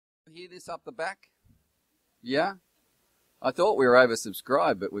Hear this up the back? Yeah? I thought we were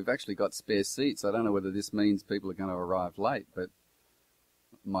oversubscribed, but we've actually got spare seats. I don't know whether this means people are going to arrive late, but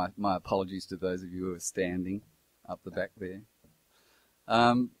my apologies to those of you who are standing up the back there.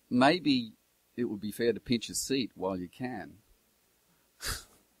 Maybe it would be fair to pinch a seat while you can.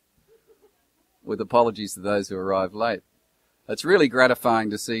 With apologies to those who arrive late. It's really gratifying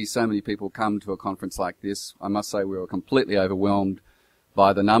to see so many people come to a conference like this. I must say we were completely overwhelmed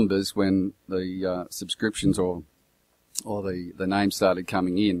by the numbers when the subscriptions or the names started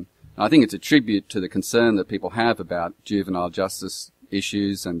coming in. And I think it's a tribute to the concern that people have about juvenile justice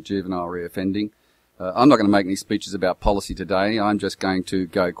issues and juvenile reoffending. I'm not going to make any speeches about policy today. I'm just going to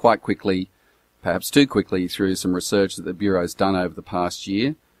go quite quickly, perhaps too quickly, through some research that the Bureau's done over the past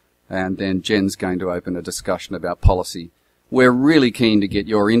year. And then Jen's going to open a discussion about policy. We're really keen to get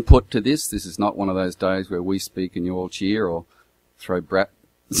your input to this. This is not one of those days where we speak and you all cheer or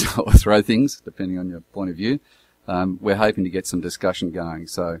throw things, depending on your point of view. We're hoping to get some discussion going,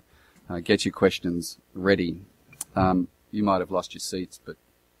 so get your questions ready. You might have lost your seats, but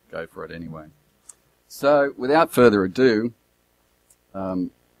go for it anyway. So, without further ado, what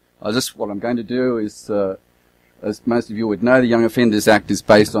I'm going to do is, as most of you would know, the Young Offenders Act is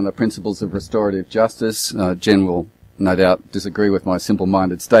based on the principles of restorative justice. Jen will no doubt disagree with my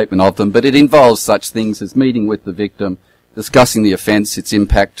simple-minded statement of them, but it involves such things as meeting with the victim, discussing the offence, its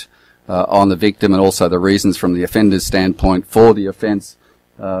impact on the victim, and also the reasons from the offender's standpoint for the offence,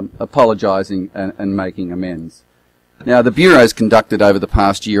 apologising and making amends. Now, the Bureau's conducted over the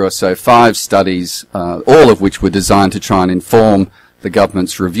past year or so 5 studies, all of which were designed to try and inform the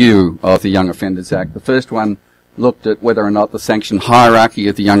government's review of the Young Offenders Act. The first one looked at whether or not the sanction hierarchy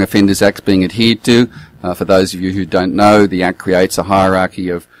of the Young Offenders Act is being adhered to. For those of you who don't know, the Act creates a hierarchy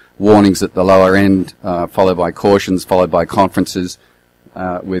of warnings at the lower end, followed by cautions, followed by conferences,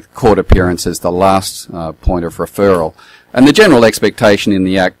 with court appearance as the last point of referral. And the general expectation in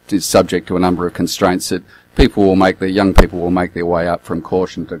the Act is subject to a number of constraints that young people will make their way up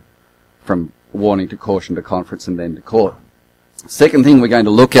from warning to caution to conference and then to court. Second thing we're going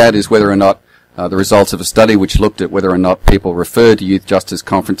to look at is whether or not the results of a study which looked at whether or not people referred to youth justice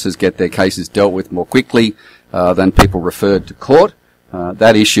conferences get their cases dealt with more quickly than people referred to court.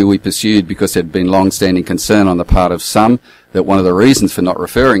 That issue we pursued because there had been long-standing concern on the part of some that one of the reasons for not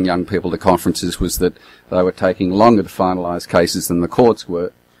referring young people to conferences was that they were taking longer to finalise cases than the courts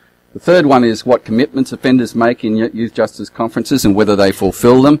were. The third one is what commitments offenders make in youth justice conferences and whether they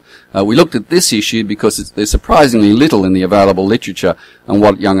fulfil them. We looked at this issue because there's surprisingly little in the available literature on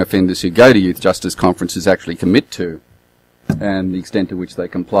what young offenders who go to youth justice conferences actually commit to and the extent to which they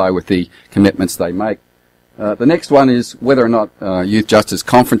comply with the commitments they make. The next one is whether or not youth justice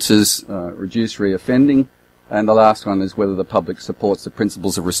conferences reduce reoffending. And the last one is whether the public supports the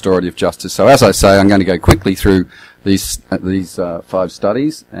principles of restorative justice. So as I say, I'm going to go quickly through these 5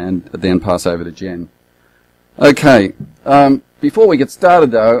 studies and then pass over to Jen. Okay, before we get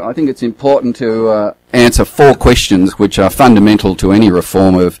started though, I think it's important to answer 4 questions which are fundamental to any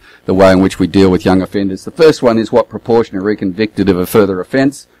reform of the way in which we deal with young offenders. The first one is what proportion are reconvicted of a further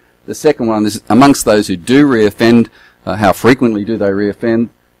offence. The second one is amongst those who do reoffend, how frequently do they reoffend?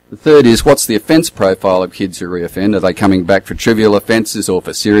 The third is, what's the offence profile of kids who reoffend? Are they coming back for trivial offences or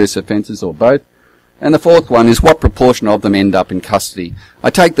for serious offences or both? And the fourth one is, what proportion of them end up in custody? I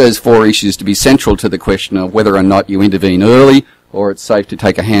take those 4 issues to be central to the question of whether or not you intervene early or it's safe to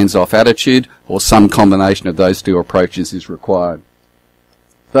take a hands-off attitude or some combination of those 2 approaches is required.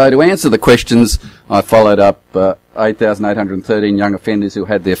 So to answer the questions, I followed up 8,813 young offenders who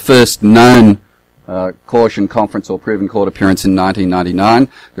had their first known caution conference or proven court appearance in 1999.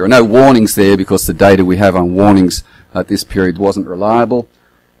 There are no warnings there because the data we have on warnings at this period wasn't reliable.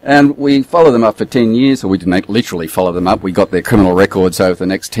 And we followed them up for 10 years, or we didn't literally follow them up. We got their criminal records over the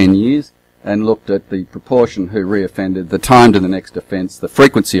next 10 years and looked at the proportion who reoffended, the time to the next offence, the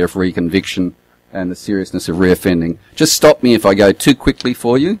frequency of reconviction, and the seriousness of reoffending. Just stop me if I go too quickly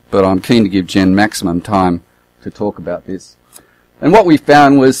for you, but I'm keen to give Jen maximum time to talk about this. And what we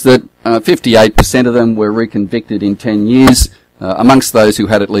found was that 58% of them were reconvicted in 10 years. Amongst those who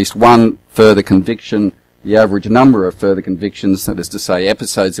had at least one further conviction, the average number of further convictions, that is to say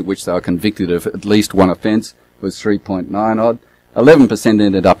episodes at which they were convicted of at least one offence, was 3.9 odd. 11%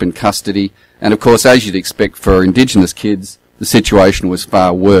 ended up in custody. And of course, as you'd expect for Indigenous kids, the situation was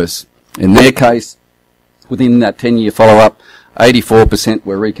far worse. In their case, within that 10-year follow-up, 84%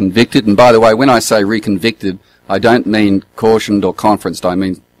 were reconvicted. And by the way, when I say reconvicted, I don't mean cautioned or conferenced. I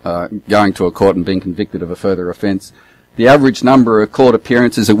mean going to a court and being convicted of a further offence. The average number of court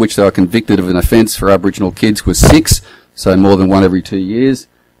appearances at which they were convicted of an offence for Aboriginal kids was 6, so more than 1 every 2 years.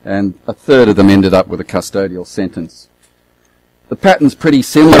 and a third of them ended up with a custodial sentence. The pattern's pretty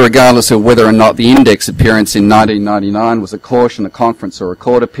similar regardless of whether or not the index appearance in 1999 was a caution, a conference or a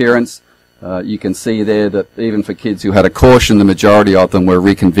court appearance. You can see there that even for kids who had a caution, the majority of them were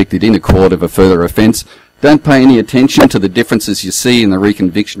reconvicted in a court of a further offence. Don't pay any attention to the differences you see in the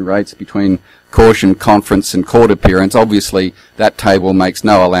reconviction rates between caution, conference and court appearance. Obviously, that table makes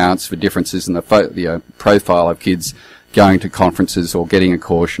no allowance for differences in the profile of kids going to conferences or getting a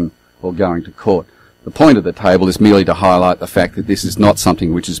caution or going to court. The point of the table is merely to highlight the fact that this is not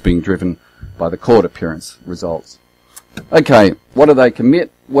something which is being driven by the court appearance results. Okay, what do they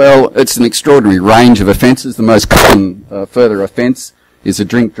commit? Well, it's an extraordinary range of offences. The most common further offence is a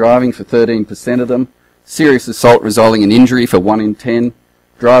drink driving for 13% of them, serious assault resulting in injury for 1 in 10,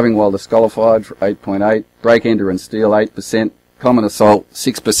 driving while disqualified for 8.8, break, enter and steal 8%, common assault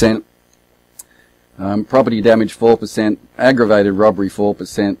 6%, property damage 4%, aggravated robbery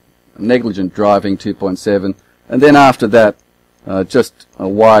 4%, negligent driving 2.7, and then after that just a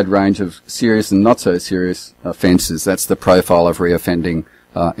wide range of serious and not so serious offences. That's the profile of reoffending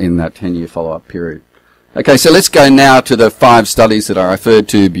in that 10-year follow-up period. Okay, so let's go now to the 5 studies that I referred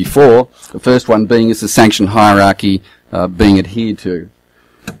to before. The first one being is the sanction hierarchy being adhered to.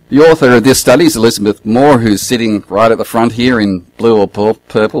 The author of this study is Elizabeth Moore, who's sitting right at the front here in blue or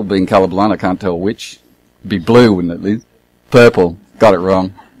purple. Being colourblind, I can't tell which. It'd be blue, wouldn't it, Liz? Purple. Got it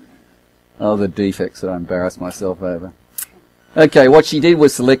wrong. Oh, the defects that I embarrassed myself over. Okay, what she did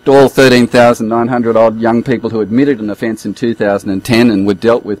was select all 13,900 odd young people who admitted an offence in 2010 and were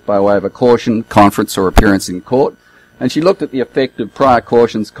dealt with by way of a caution, conference or appearance in court. And she looked at the effect of prior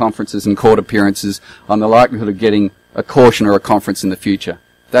cautions, conferences and court appearances on the likelihood of getting a caution or a conference in the future.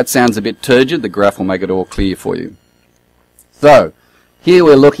 If that sounds a bit turgid, the graph will make it all clear for you. So, here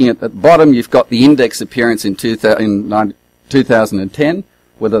we're looking at the bottom, you've got the index appearance in 2010,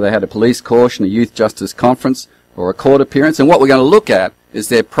 whether they had a police caution, a youth justice conference, or a court appearance. And what we're going to look at is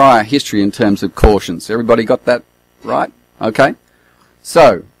their prior history in terms of cautions. Everybody got that right? Okay.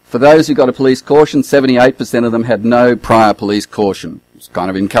 So, for those who got a police caution, 78% of them had no prior police caution. It's kind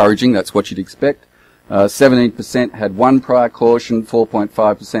of encouraging. That's what you'd expect. 17% had 1 prior caution,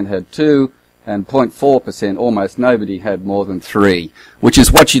 4.5% had 2, and 0.4%, almost nobody, had more than 3, which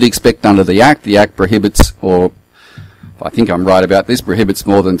is what you'd expect under the Act. The Act prohibits, or I think I'm right about this, prohibits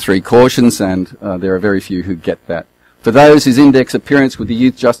more than 3 cautions, and there are very few who get that. For those whose index appearance with the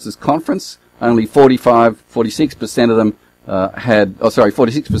Youth Justice Conference, only 46% of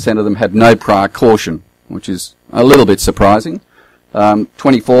them had no prior caution, which is a little bit surprising.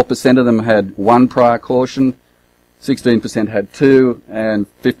 24% of them had 1 prior caution, 16% had 2, and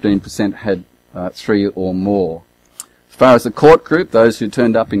 15% had 3 or more. As far as the court group, those who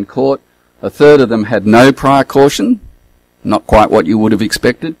turned up in court, a third of them had no prior caution, not quite what you would have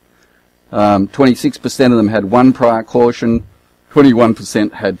expected. 26% of them had 1 prior caution,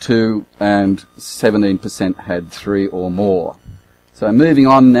 21% had 2, and 17% had 3 or more. So moving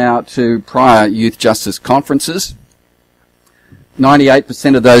on now to prior youth justice conferences.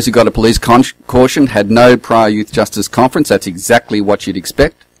 98% of those who got a police caution had no prior youth justice conference. That's exactly what you'd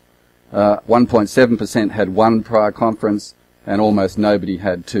expect. 1.7% had 1 prior conference, and almost nobody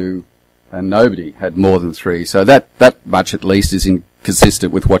had 2, and nobody had more than 3. So that much at least is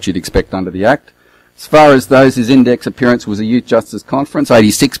consistent with what you'd expect under the Act. As far as those whose index appearance was a youth justice conference,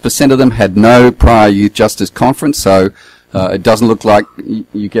 86% of them had no prior youth justice conference. So it doesn't look like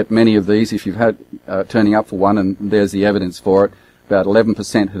you get many of these if you've had turning up for one, and there's the evidence for it. About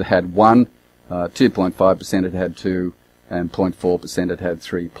 11% had had 1, 2.5% had had 2, and 0.4% had had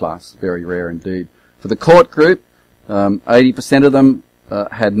 3 plus. Very rare indeed. For the court group, 80% of them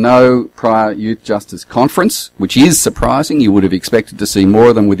had no prior youth justice conference, which is surprising. You would have expected to see more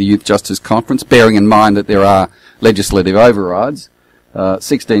of them with the youth justice conference, bearing in mind that there are legislative overrides.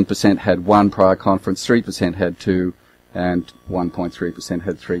 16% had 1 prior conference, 3% had 2, and 1.3%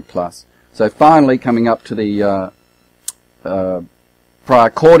 had 3 plus. So finally, coming up to the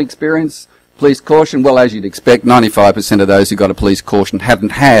prior court experience, police caution, well, as you'd expect, 95% of those who got a police caution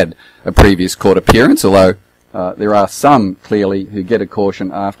haven't had a previous court appearance, although there are some, clearly, who get a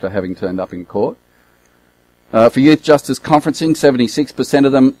caution after having turned up in court. For youth justice conferencing, 76%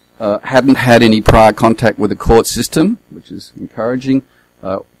 of them hadn't had any prior contact with the court system, which is encouraging.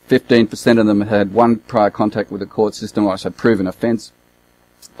 15% of them had 1 prior contact with the court system, or I say proven offence.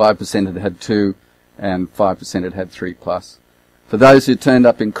 5% had had 2, and 5% had had 3 plus. For those who turned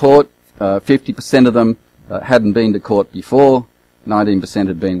up in court, 50% of them hadn't been to court before, 19%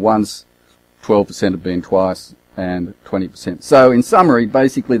 had been once, 12% had been twice, and 20%. So in summary,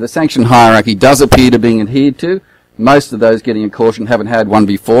 basically the sanction hierarchy does appear to be adhered to. Most of those getting a caution haven't had one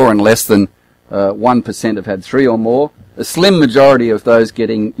before, and less than 1% have had 3 or more. A slim majority of those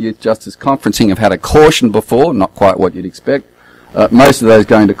getting youth justice conferencing have had a caution before, not quite what you'd expect. Most of those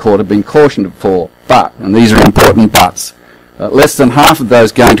going to court have been cautioned before, but, and these are important buts, less than half of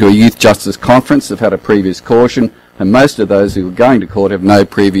those going to a youth justice conference have had a previous caution, and most of those who are going to court have no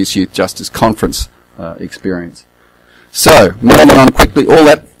previous youth justice conference experience. So, moving on quickly, all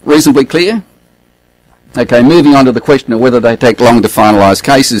that reasonably clear? Okay, moving on to the question of whether they take long to finalise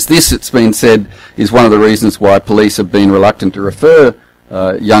cases. This, it's been said, is one of the reasons why police have been reluctant to refer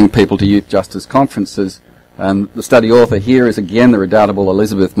young people to youth justice conferences. And the study author here is again the redoubtable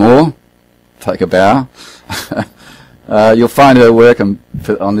Elizabeth Moore. Take a bow. You'll find her work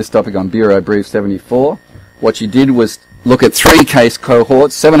on this topic on Bureau Brief 74. What she did was look at 3 case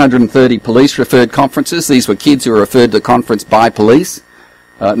cohorts, 730 police-referred conferences. These were kids who were referred to conference by police.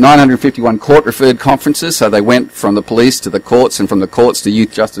 951 court-referred conferences, so they went from the police to the courts and from the courts to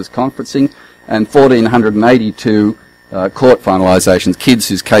youth justice conferencing, and 1,482 court finalisations, kids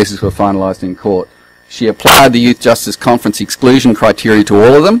whose cases were finalised in court. She applied the youth justice conference exclusion criteria to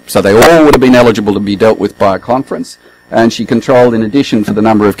all of them, so they all would have been eligible to be dealt with by a conference, and she controlled, in addition, for the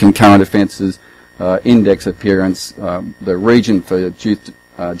number of concurrent offences, index appearance, the region for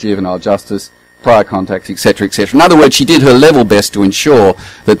juvenile justice, prior contacts, etc., etc. In other words, she did her level best to ensure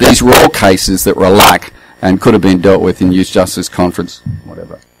that these were all cases that were alike and could have been dealt with in youth justice conference,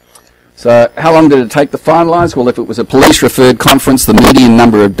 whatever. So how long did it take to finalise? Well, if it was a police-referred conference, the median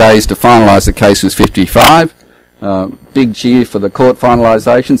number of days to finalise the case was 55. Big cheer for the court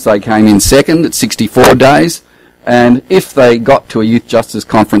finalisations. They came in second at 64 days. And if they got to a youth justice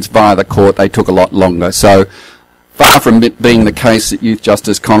conference via the court, they took a lot longer. So far from it being the case that youth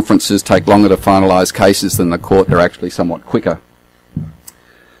justice conferences take longer to finalise cases than the court, they're actually somewhat quicker.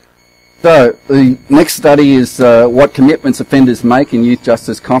 So the next study is what commitments offenders make in youth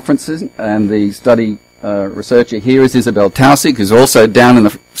justice conferences, and the study researcher here is Isabel Tausig, who's also down in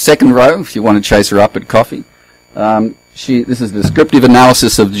the second row if you want to chase her up at coffee. This is a descriptive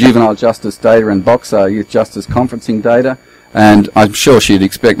analysis of juvenile justice data and Boxer youth justice conferencing data. And I'm sure she'd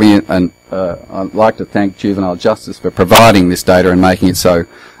expect me, and I'd like to thank Juvenile Justice for providing this data and making it so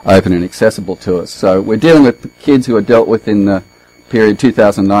open and accessible to us. So we're dealing with kids who are dealt with in the period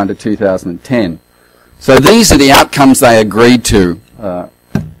 2009 to 2010. So these are the outcomes they agreed to.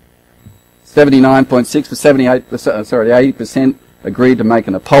 79.6 to 80% agreed to make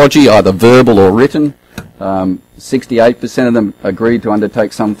an apology, either verbal or written. 68% of them agreed to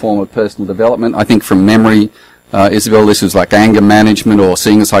undertake some form of personal development. I think from memory, Isabel, this was like anger management or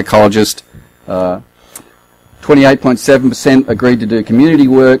seeing a psychologist. 28.7% agreed to do community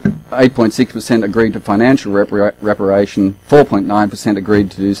work, 8.6% agreed to financial reparation, 4.9% agreed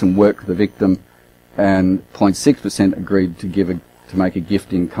to do some work for the victim, and 0.6% agreed to make a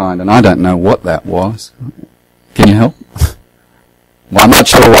gift in kind. And I don't know what that was. Can you help? Well, I'm not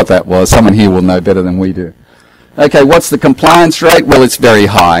sure what that was. Someone here will know better than we do. Okay, what's the compliance rate? Well, it's very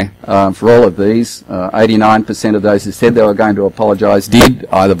high for all of these. 89% of those who said they were going to apologise did,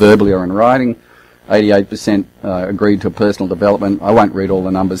 either verbally or in writing. 88% agreed to personal development. I won't read all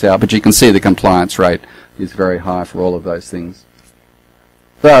the numbers out, but you can see the compliance rate is very high for all of those things.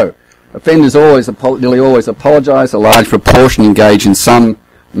 So, offenders nearly always apologise. A large proportion engage in some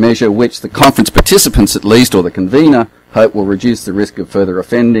measure which the conference participants, at least, or the convener, hope will reduce the risk of further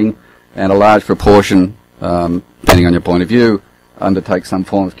offending, and a large proportion, depending on your point of view, undertake some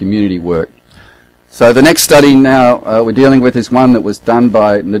form of community work. So the next study now we're dealing with is one that was done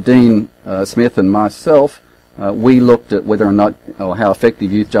by Nadine Smith and myself. We looked at whether or not, or how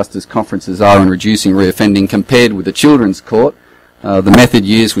effective youth justice conferences are in reducing reoffending compared with the children's court. The method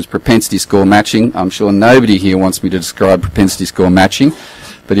used was propensity score matching. I'm sure nobody here wants me to describe propensity score matching,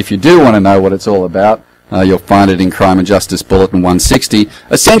 but if you do want to know what it's all about, you'll find it in Crime and Justice Bulletin 160.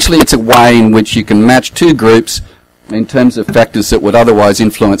 Essentially, it's a way in which you can match two groups in terms of factors that would otherwise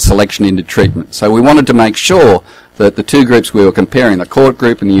influence selection into treatment. So we wanted to make sure that the two groups we were comparing, the court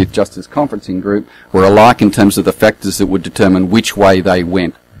group and the youth justice conferencing group, were alike in terms of the factors that would determine which way they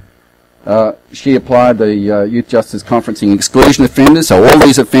went. She applied the youth justice conferencing exclusion offenders, so all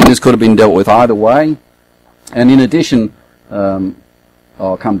these offenders could have been dealt with either way. And in addition,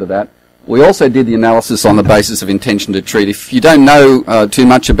 I'll come to that, we also did the analysis on the basis of intention to treat. If you don't know too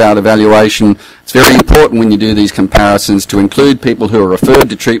much about evaluation, it's very important when you do these comparisons to include people who are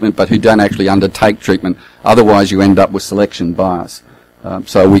referred to treatment but who don't actually undertake treatment. Otherwise, you end up with selection bias.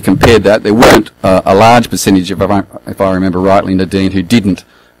 So we compared that. There weren't a large percentage, if I remember rightly, Nadine, who didn't,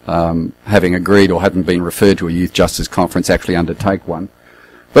 having agreed or hadn't been referred to a youth justice conference, actually undertake one.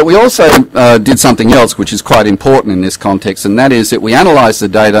 But we also did something else which is quite important in this context, and that is that we analysed the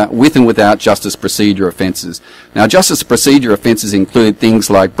data with and without justice procedure offences. Now, justice procedure offences include things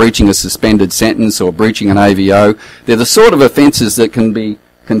like breaching a suspended sentence or breaching an AVO. They're the sort of offences that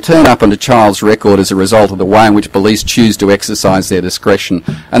can turn up on a child's record as a result of the way in which police choose to exercise their discretion,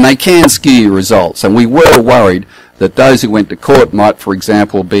 and they can skew results. And we were worried that those who went to court might, for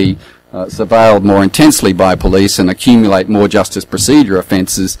example, be surveilled more intensely by police and accumulate more justice procedure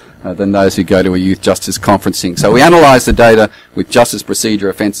offences than those who go to a youth justice conferencing. So we analysed the data with justice procedure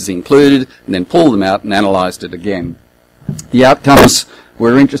offences included and then pulled them out and analysed it again. The outcomes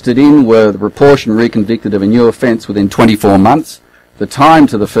we're interested in were the proportion reconvicted of a new offence within 24 months, the time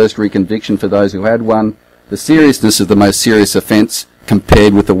to the first reconviction for those who had one, the seriousness of the most serious offence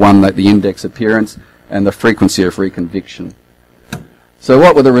compared with the one that the index appearance, and the frequency of reconviction. So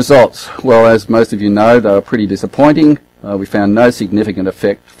what were the results? Well, as most of you know, they were pretty disappointing. We found no significant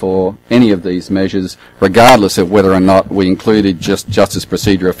effect for any of these measures, regardless of whether or not we included just justice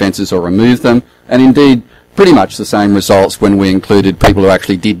procedure offences or removed them, and indeed pretty much the same results when we included people who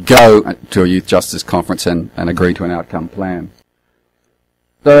actually did go to a youth justice conference and agree to an outcome plan.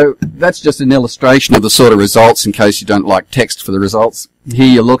 So that's just an illustration of the sort of results in case you don't like text for the results. Here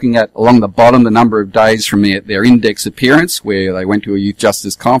you're looking at, along the bottom, the number of days from their index appearance, where they went to a youth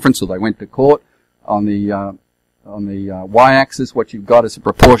justice conference or they went to court. On the y-axis, what you've got is a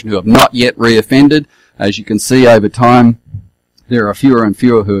proportion who have not yet reoffended. As you can see over time, there are fewer and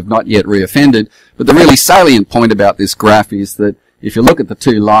fewer who have not yet reoffended. But the really salient point about this graph is that if you look at the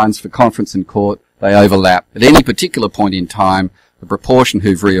two lines for conference and court, they overlap. At any particular point in time, the proportion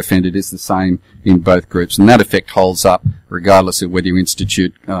who've reoffended is the same in both groups, and that effect holds up regardless of whether you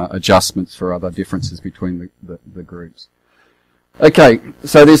institute adjustments for other differences between the groups. Okay,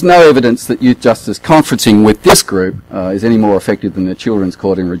 so there's no evidence that youth justice conferencing with this group is any more effective than the children's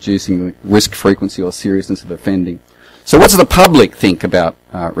court in reducing the risk, frequency or seriousness of offending. So what does the public think about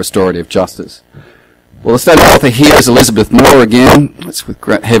restorative justice? Well, the study author here is Elizabeth Moore again. It's with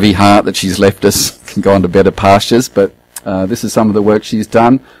great heavy heart that she's left us, can go on to better pastures, but this is some of the work she's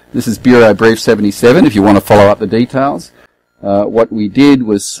done. This is Bureau Brief 77, if you want to follow up the details. What we did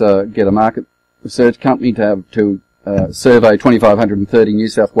was get a market research company to survey 2,530 New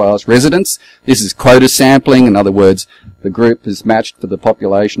South Wales residents. This is quota sampling. In other words, the group is matched for the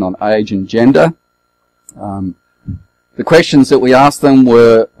population on age and gender. The questions that we asked them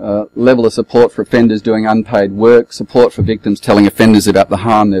were level of support for offenders doing unpaid work, support for victims telling offenders about the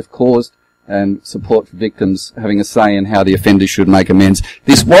harm they've caused, and support for victims having a say in how the offenders should make amends.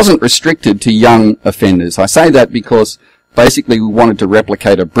 This wasn't restricted to young offenders. I say that because basically we wanted to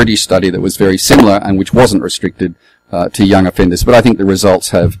replicate a British study that was very similar and which wasn't restricted to young offenders. But I think the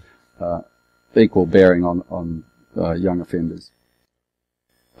results have equal bearing on young offenders.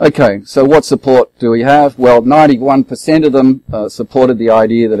 Okay, so what support do we have? Well, 91% of them supported the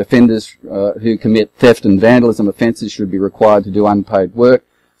idea that offenders who commit theft and vandalism offences should be required to do unpaid work.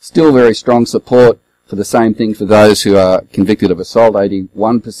 Still very strong support for the same thing for those who are convicted of assault,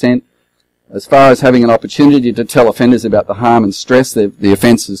 81%. As far as having an opportunity to tell offenders about the harm and stress the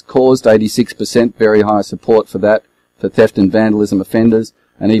offence has caused, 86%, very high support for that, for theft and vandalism offenders,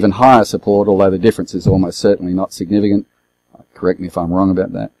 and even higher support, although the difference is almost certainly not significant. Correct me if I'm wrong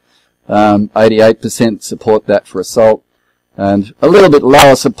about that. 88% support that for assault, and a little bit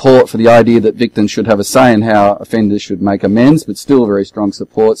lower support for the idea that victims should have a say in how offenders should make amends, but still very strong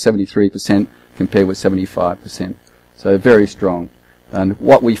support, 73% compared with 75%. So very strong. And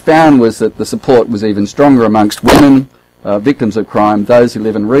what we found was that the support was even stronger amongst women, victims of crime, those who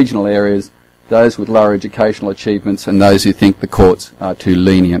live in regional areas, those with lower educational achievements, and those who think the courts are too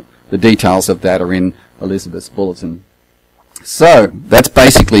lenient. The details of that are in Elizabeth's bulletin. So that's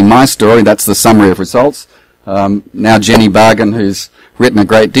basically my story. That's the summary of results. Now Jenny Bargen, who's written a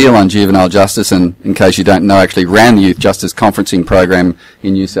great deal on juvenile justice and, in case you don't know, actually ran the Youth Justice Conferencing Program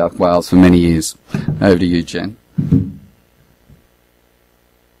in New South Wales for many years. Over to you, Jen.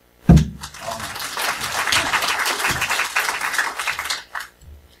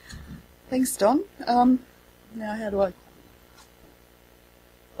 Thanks, Don. Now how do I...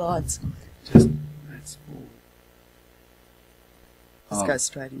 Slides. Just go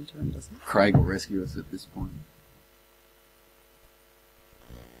straight into them, doesn't it? Craig will rescue us at this point.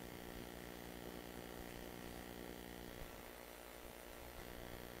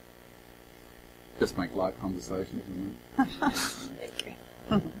 Just make light conversation.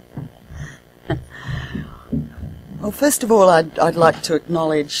 Well, first of all, I'd like to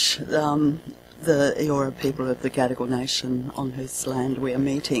acknowledge the Eora people of the Gadigal Nation on whose land we are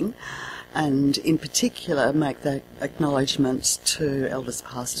meeting. and in particular make that acknowledgement to elders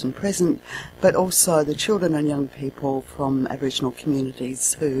past and present, but also the children and young people from Aboriginal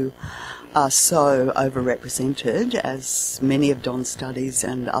communities who are so overrepresented, as many of Don's studies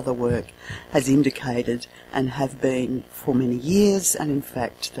and other work has indicated, and have been for many years, and in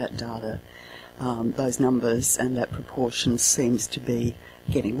fact that data, those numbers and that proportion seems to be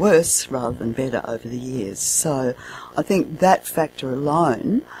getting worse rather than better over the years. So I think that factor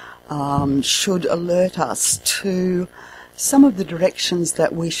alone should alert us to some of the directions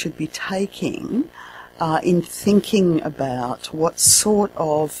that we should be taking in thinking about what sort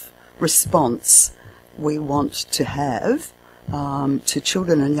of response we want to have to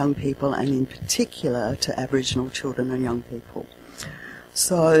children and young people, and in particular to Aboriginal children and young people.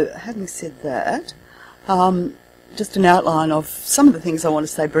 So having said that, just an outline of some of the things I want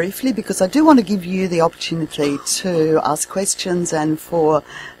to say briefly, because I do want to give you the opportunity to ask questions and for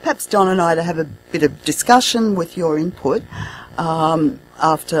perhaps Don and I to have a bit of discussion with your input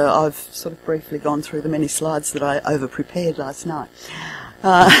after I've sort of briefly gone through the many slides that I over-prepared last night.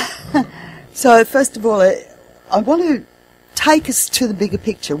 So first of all, I want to take us to the bigger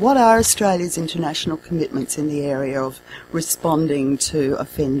picture. What are Australia's international commitments in the area of responding to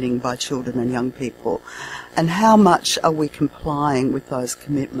offending by children and young people? And how much are we complying with those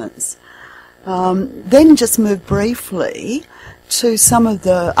commitments? Then just move briefly to some of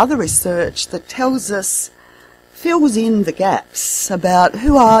the other research that tells us, fills in the gaps about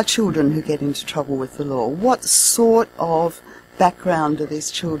who are children who get into trouble with the law. What sort of background do these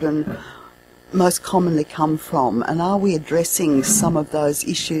children most commonly come from, and are we addressing some of those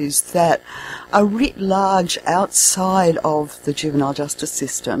issues that are writ large outside of the juvenile justice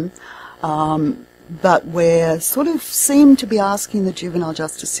system, but we're sort of seem to be asking the juvenile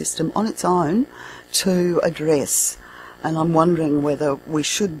justice system on its own to address, and I'm wondering whether we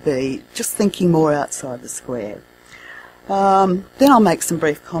should be just thinking more outside the square. Then I'll make some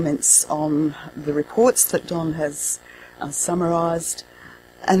brief comments on the reports that Don has summarised,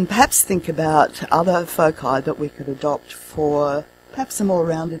 and perhaps think about other foci that we could adopt for perhaps a more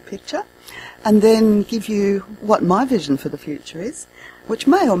rounded picture, and then give you what my vision for the future is, which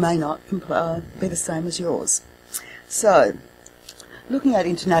may or may not be the same as yours. So, looking at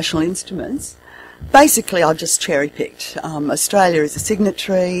international instruments, basically I've just cherry-picked. Australia is a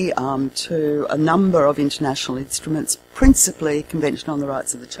signatory to a number of international instruments, principally Convention on the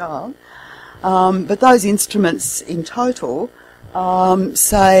Rights of the Child, but those instruments in total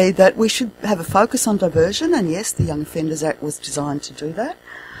say that we should have a focus on diversion, and yes, the Young Offenders Act was designed to do that.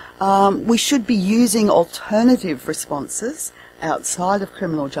 We should be using alternative responses outside of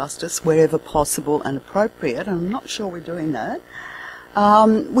criminal justice wherever possible and appropriate, and I'm not sure we're doing that.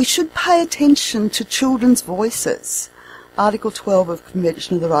 We should pay attention to children's voices. Article 12 of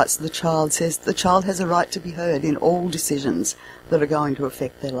Convention of the Rights of the Child says the child has a right to be heard in all decisions that are going to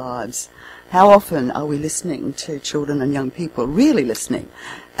affect their lives. How often are we listening to children and young people, really listening,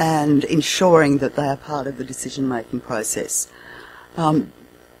 and ensuring that they are part of the decision-making process?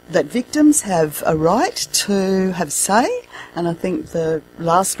 That victims have a right to have say, and I think the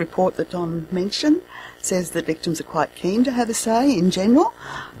last report that Don mentioned says that victims are quite keen to have a say in general,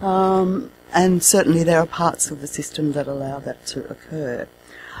 and certainly there are parts of the system that allow that to occur.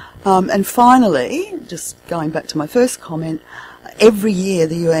 And finally, just going back to my first comment, every year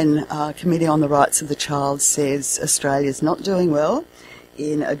the UN Committee on the Rights of the Child says Australia's not doing well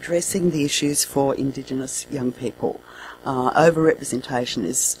in addressing the issues for Indigenous young people. Overrepresentation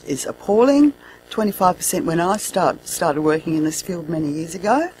is appalling. 25% when I started working in this field many years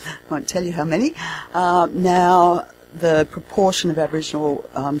ago. I won't tell you how many. Now the proportion of Aboriginal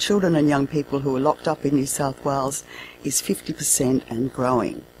children and young people who are locked up in New South Wales is 50% and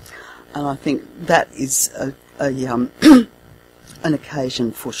growing. And I think that is an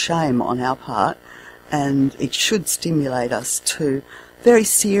occasion for shame on our part, and it should stimulate us to very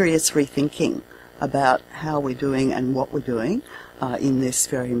serious rethinking about how we're doing and what we're doing in this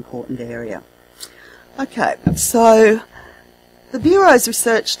very important area. Okay, so the Bureau's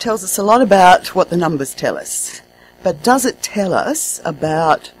research tells us a lot about what the numbers tell us, but does it tell us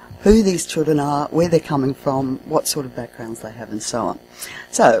about who these children are, where they're coming from, what sort of backgrounds they have, and so on?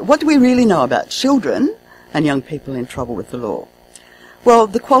 So, what do we really know about children and young people in trouble with the law? Well,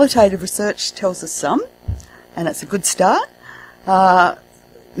 the qualitative research tells us some, and it's a good start.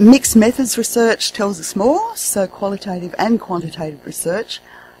 Mixed methods research tells us more, so qualitative and quantitative research.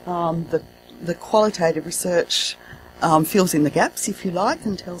 The qualitative research fills in the gaps, if you like,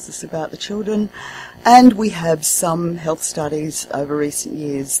 and tells us about the children. And we have some health studies over recent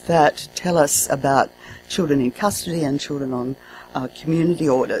years that tell us about children in custody and children on community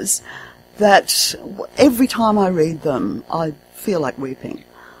orders. that every time I read them, I feel like weeping.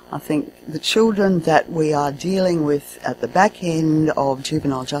 I think the children that we are dealing with at the back end of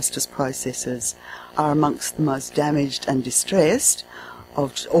juvenile justice processes are amongst the most damaged and distressed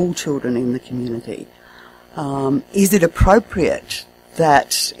of all children in the community. Is it appropriate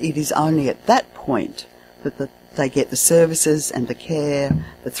that it is only at that point that they get the services and the care,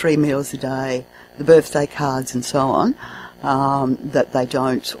 the 3 meals a day, the birthday cards and so on, that they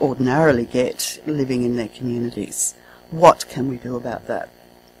don't ordinarily get living in their communities? What can we do about that?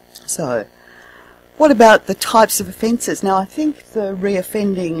 So, what about the types of offences? Now, I think the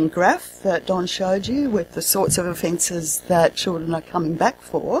reoffending graph that Don showed you with the sorts of offences that children are coming back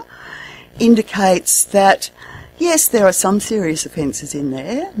for indicates that, yes, there are some serious offences in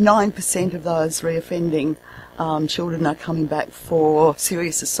there. 9% of those reoffending children are coming back for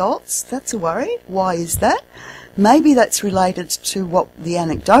serious assaults. That's a worry. Why is that? Maybe that's related to what the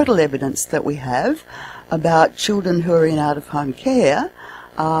anecdotal evidence that we have about children who are in out-of-home care,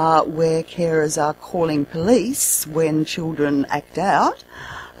 where carers are calling police when children act out,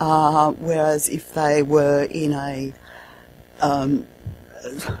 whereas if they were in a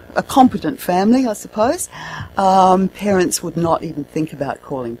competent family, I suppose, parents would not even think about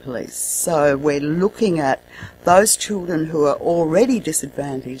calling police. So we're looking at those children who are already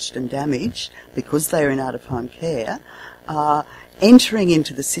disadvantaged and damaged because they're in out-of-home care, entering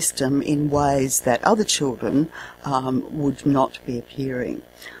into the system in ways that other children would not be appearing.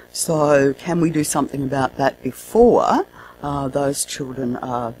 So can we do something about that before those children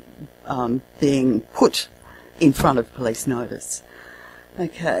are being put in front of police notice?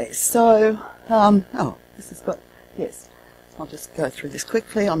 Okay, so, this has got, yes, I'll just go through this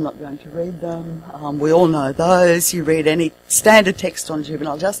quickly. I'm not going to read them. We all know those. You read any standard text on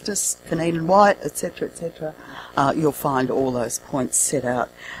juvenile justice, Caneen and White, etc., etc. You'll find all those points set out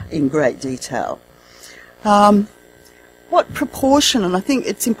in great detail. What proportion, and I think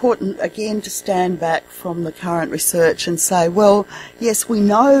it's important again to stand back from the current research and say, well, yes, we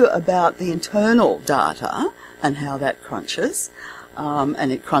know about the internal data and how that crunches,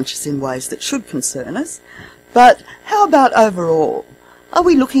 and it crunches in ways that should concern us. But how about overall? Are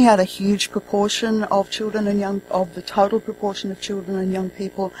we looking at a huge proportion of children and of the total proportion of children and young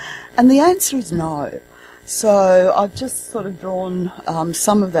people? And the answer is no. So I've just sort of drawn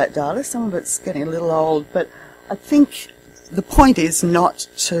some of that data. Some of it's getting a little old, but I think the point is not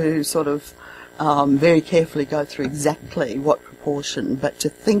to sort of very carefully go through exactly what proportion, but to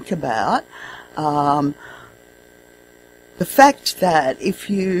think about the fact that if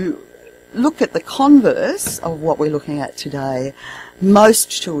you look at the converse of what we're looking at today, most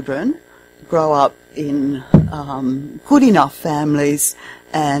children grow up in good enough families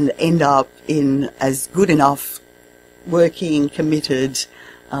and end up in as good enough working, committed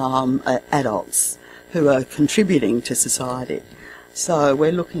adults who are contributing to society. So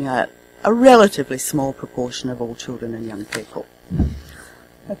we're looking at a relatively small proportion of all children and young people.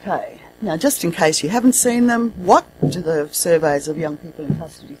 Okay, now just in case you haven't seen them, what do the surveys of young people in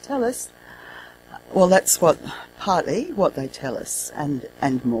custody tell us? Well, that's partly what they tell us,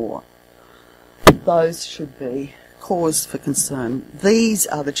 and more. Those should be cause for concern. These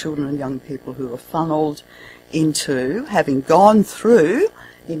are the children and young people who are funneled into having gone through,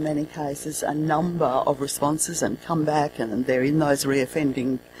 in many cases, a number of responses and come back, and they're in those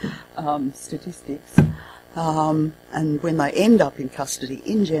reoffending statistics. And when they end up in custody,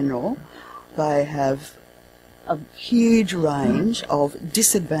 in general, they have a huge range of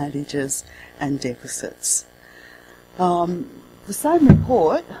disadvantages and deficits. The same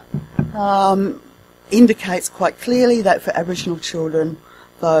report indicates quite clearly that for Aboriginal children,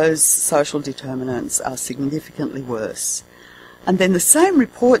 those social determinants are significantly worse. And then the same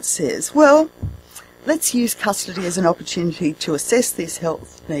report says, well, let's use custody as an opportunity to assess these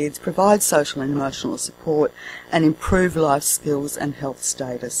health needs, provide social and emotional support, and improve life skills and health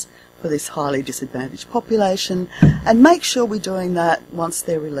status for this highly disadvantaged population, and make sure we're doing that once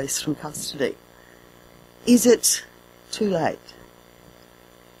they're released from custody. Is it too late?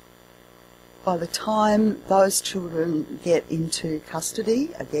 By the time those children get into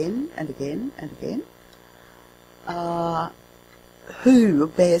custody again and again and again, who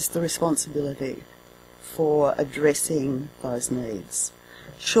bears the responsibility for addressing those needs?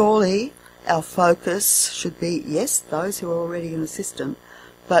 Surely our focus should be, yes, those who are already in the system,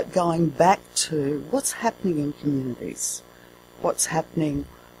 but going back to what's happening in communities, what's happening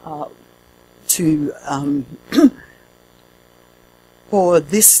for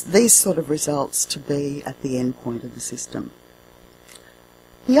these sort of results to be at the end point of the system.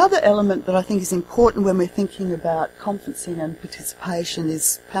 The other element that I think is important when we're thinking about conferencing and participation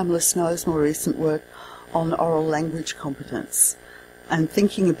is Pamela Snow's more recent work on oral language competence, and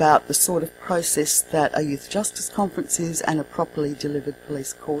thinking about the sort of process that a youth justice conference is and a properly delivered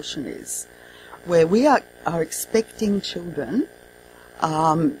police caution is, where we are expecting children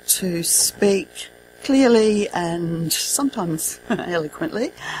to speak clearly and sometimes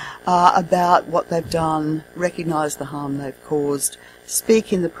eloquently about what they've done, recognise the harm they've caused,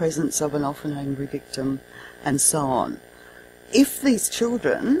 speak in the presence of an often angry victim, and so on. If these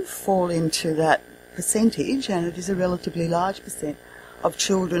children fall into that percentage, and it is a relatively large percent of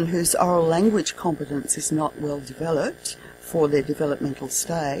children whose oral language competence is not well developed for their developmental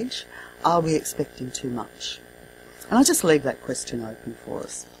stage, are we expecting too much? And I'll just leave that question open for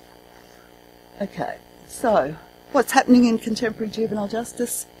us. Okay, so what's happening in contemporary juvenile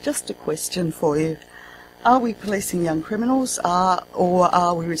justice? Just a question for you. Are we policing young criminals, or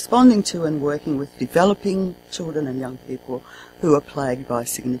are we responding to and working with developing children and young people who are plagued by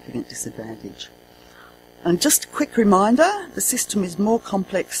significant disadvantage? And just a quick reminder, the system is more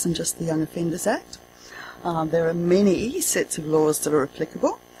complex than just the Young Offenders Act. There are many sets of laws that are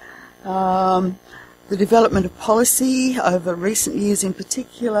applicable. The development of policy over recent years in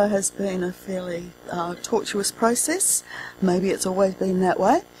particular has been a fairly tortuous process. Maybe it's always been that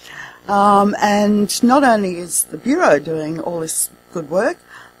way. And not only is the Bureau doing all this good work,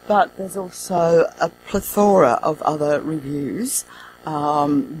 but there's also a plethora of other reviews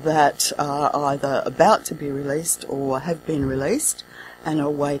that are either about to be released or have been released and are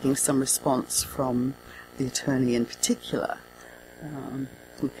awaiting some response from the attorney in particular.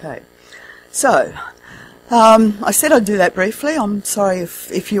 Okay, so I said I'd do that briefly. I'm sorry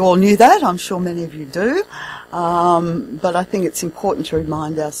if you all knew that. I'm sure many of you do. But I think it's important to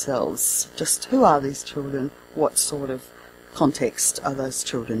remind ourselves just who are these children, what sort of context are those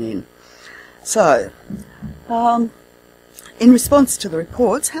children in. So, in response to the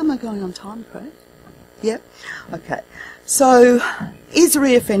reports, how am I going on time, Craig? Yep. Okay. So, is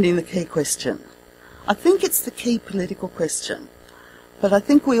reoffending the key question? I think it's the key political question. But I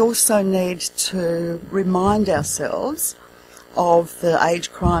think we also need to remind ourselves of the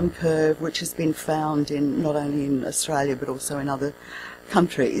age crime curve, which has been found in not only in Australia but also in other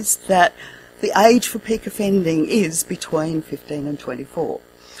countries, that the age for peak offending is between 15 and 24.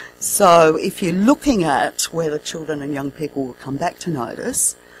 So if you're looking at whether children and young people will come back to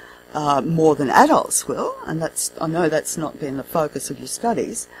notice more than adults will, and I know that's not been the focus of your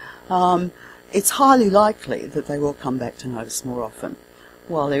studies, it's highly likely that they will come back to notice more often.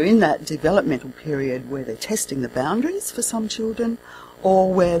 While they're in that developmental period where they're testing the boundaries for some children,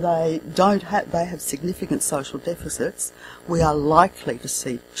 or where they have significant social deficits, we are likely to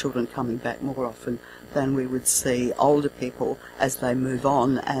see children coming back more often than we would see older people as they move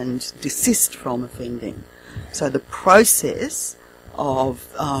on and desist from offending. So the process of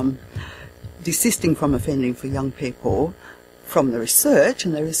desisting from offending for young people from the research,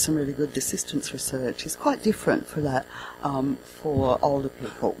 and there is some really good desistance research, is quite different for that for older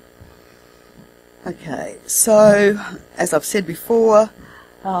people. Okay, so as I've said before,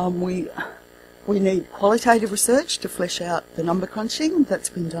 we need qualitative research to flesh out the number crunching that's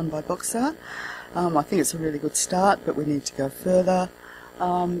been done by Boxar. I think it's a really good start, but we need to go further.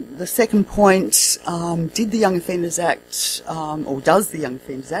 The second point, did the Young Offenders Act, or does the Young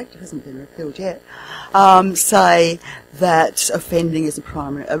Offenders Act, it hasn't been repealed yet, say that offending is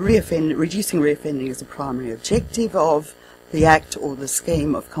reducing reoffending is a primary objective of the Act or the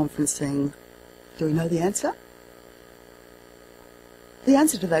scheme of conferencing? Do we know the answer? The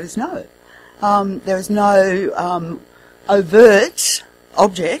answer to that is no. There is no overt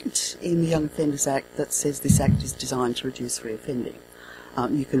object in the Young Offenders Act that says this Act is designed to reduce reoffending.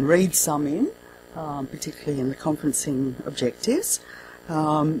 You can read some in, particularly in the conferencing objectives,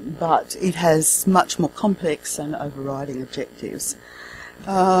 but it has much more complex and overriding objectives.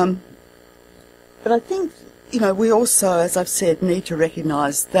 But I think, we also, as I've said, need to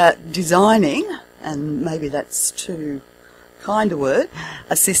recognise that designing, and maybe that's too kind a word,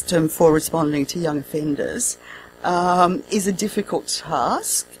 a system for responding to young offenders is a difficult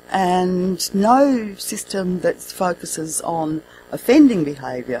task, and no system that focuses on offending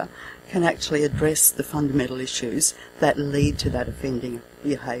behaviour can actually address the fundamental issues that lead to that offending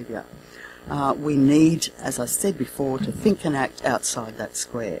behaviour. We need, as I said before, to think and act outside that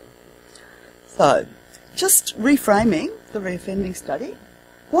square. So, just reframing the reoffending study,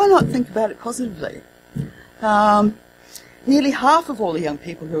 why not think about it positively? Nearly half of all the young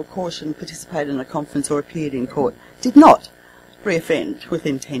people who were cautioned, participated in a conference or appeared in court did not reoffend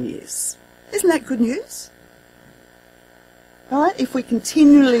within 10 years. Isn't that good news? Right? If we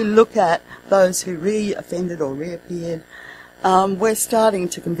continually look at those who re-offended or reappeared, we're starting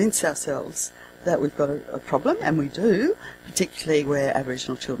to convince ourselves that we've got a problem, and we do, particularly where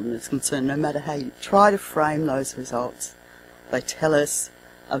Aboriginal children is concerned. No matter how you try to frame those results, they tell us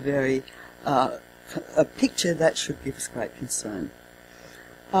a picture that should give us great concern.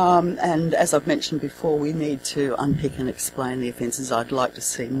 And as I've mentioned before, we need to unpick and explain the offences. I'd like to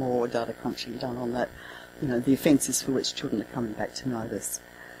see more data crunching done on that, the offences for which children are coming back to notice.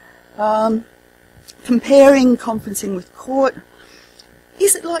 Comparing conferencing with court.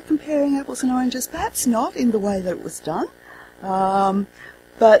 Is it like comparing apples and oranges? Perhaps not in the way that it was done.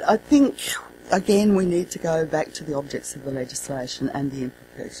 But I think, again, we need to go back to the objects of the legislation and the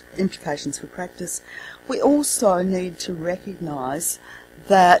implications for practice. We also need to recognise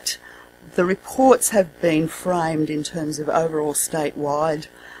that the reports have been framed in terms of overall statewide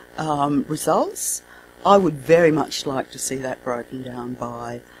results. I would very much like to see that broken down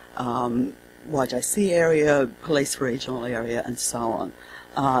by YJC area, police regional area, and so on,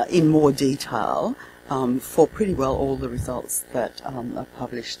 in more detail for pretty well all the results that are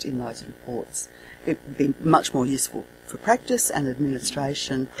published in those reports. It would be much more useful for practice and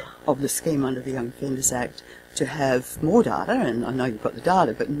administration of the scheme under the Young Offenders Act to have more data, and I know you've got the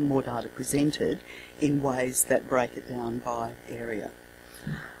data, but more data presented in ways that break it down by area.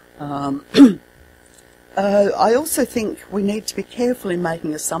 I also think we need to be careful in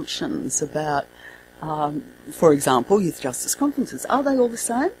making assumptions about, for example, youth justice conferences. Are they all the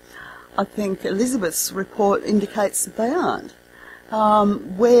same? I think Elizabeth's report indicates that they aren't.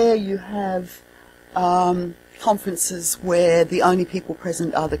 Where you have conferences where the only people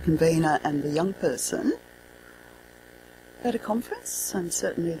present are the convener and the young person at a conference, and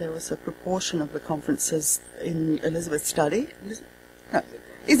certainly there was a proportion of the conferences in Elizabeth's study,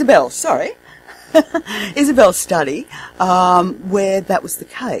 Isabel's study, where that was the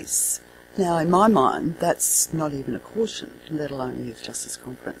case. Now, in my mind, that's not even a caution, let alone a youth justice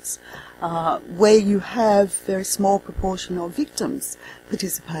conference. Where you have very small proportion of victims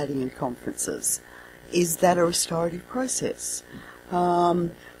participating in conferences, is that a restorative process?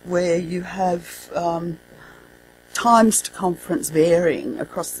 Where you have times to conference varying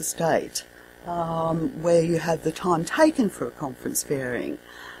across the state, where you have the time taken for a conference varying.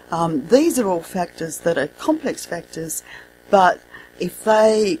 These are all factors that are complex factors, but if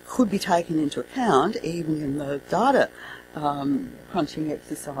they could be taken into account, even in the data crunching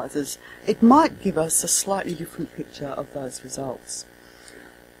exercises, it might give us a slightly different picture of those results.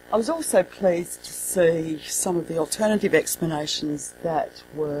 I was also pleased to see some of the alternative explanations that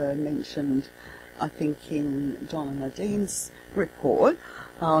were mentioned, I think, in Donna Nadine's report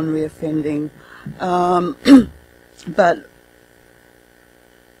on reoffending, but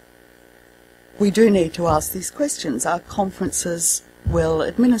we do need to ask these questions. Are conferences well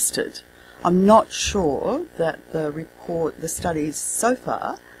administered? I'm not sure that the studies so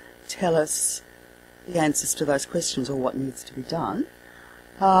far tell us the answers to those questions or what needs to be done.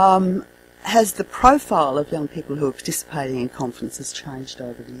 Has the profile of young people who are participating in conferences changed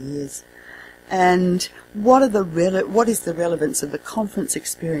over the years? And what is the relevance of the conference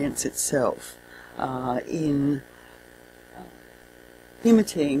experience itself in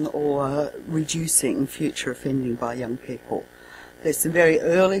limiting or reducing future offending by young people? There's some very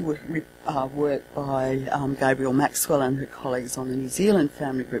early work by Gabrielle Maxwell and her colleagues on the New Zealand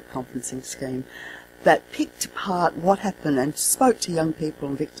Family Group Conferencing Scheme that picked apart what happened and spoke to young people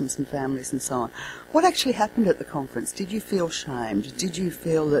and victims and families and so on. What actually happened at the conference? Did you feel shamed? Did you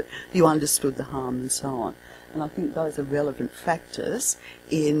feel that you understood the harm and so on? And I think those are relevant factors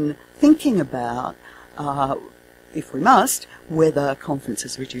in thinking about, if we must, whether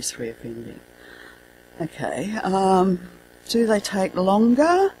conferences reduce reoffending. Okay, do they take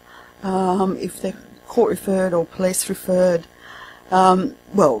longer if they're court referred or police referred?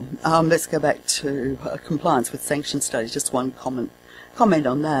 Let's go back to compliance with sanction studies. Just one comment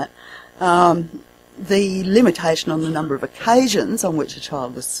on that. The limitation on the number of occasions on which a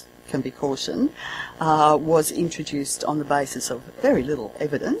child can be cautioned was introduced on the basis of very little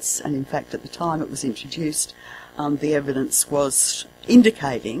evidence, and in fact at the time it was introduced, the evidence was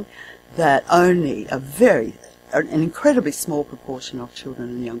indicating that only an incredibly small proportion of children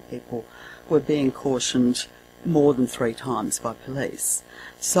and young people were being cautioned more than 3 times by police.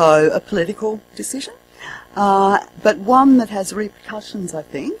 So a political decision, but one that has repercussions, I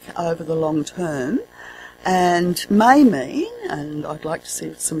think, over the long term, and may mean, and I'd like to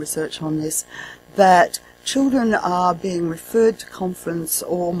see some research on this, that children are being referred to conference,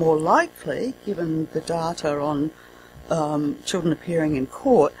 or more likely, given the data on children appearing in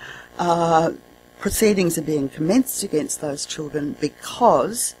court, proceedings are being commenced against those children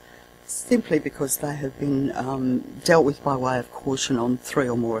simply because they have been dealt with by way of caution on 3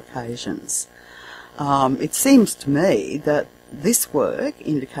 or more occasions. It seems to me that this work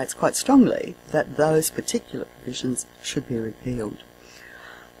indicates quite strongly that those particular provisions should be repealed.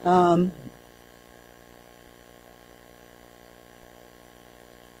 I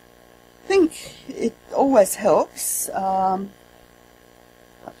think it always helps.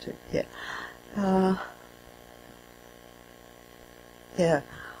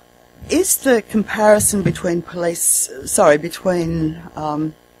 Is the comparison between court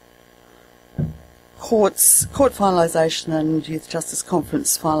finalisation and Youth Justice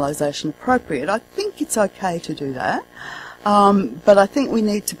Conference finalisation appropriate? I think it's okay to do that, but I think we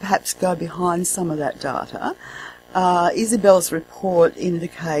need to perhaps go behind some of that data. Isabel's report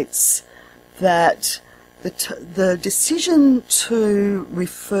indicates that the decision to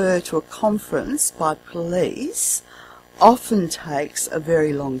refer to a conference by police often takes a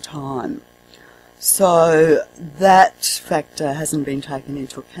very long time. So that factor hasn't been taken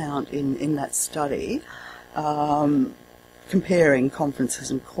into account in that study, comparing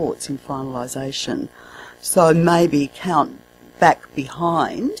conferences and courts in finalisation. So maybe count back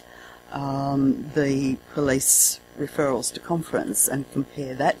behind the police referrals to conference and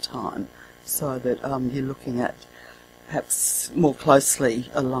compare that time so that you're looking at perhaps more closely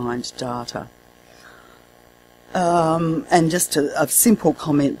aligned data. And just a simple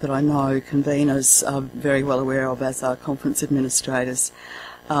comment that I know conveners are very well aware of, as are conference administrators.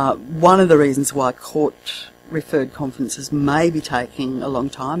 One of the reasons why court-referred conferences may be taking a long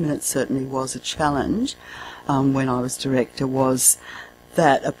time, and it certainly was a challenge when I was director, was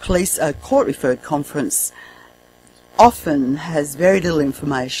that a court-referred conference often has very little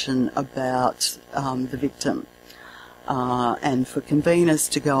information about the victim. And for conveners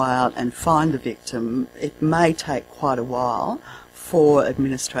to go out and find the victim, it may take quite a while for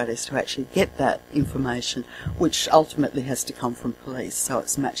administrators to actually get that information, which ultimately has to come from police. So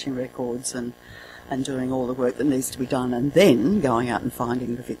it's matching records and doing all the work that needs to be done, and then going out and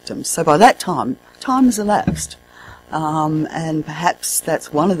finding the victim. So by that time has elapsed. And perhaps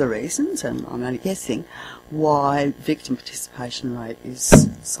that's one of the reasons, and I'm only guessing, why victim participation rate is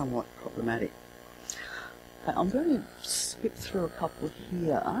somewhat problematic. I'm going to skip through a couple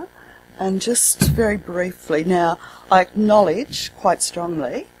here, and just very briefly, now I acknowledge quite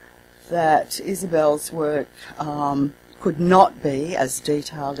strongly that Isabel's work could not be as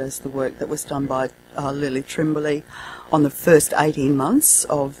detailed as the work that was done by Lily Trimbley on the first 18 months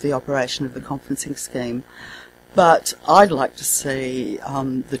of the operation of the conferencing scheme, but I'd like to see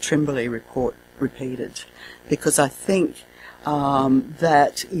the Trimbley report repeated, because I think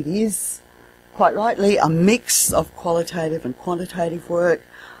that it is quite rightly a mix of qualitative and quantitative work.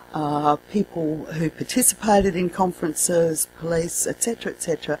 People who participated in conferences, police,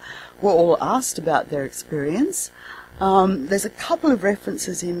 etc., were all asked about their experience. There's a couple of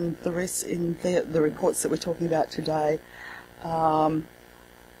references in the reports that we're talking about today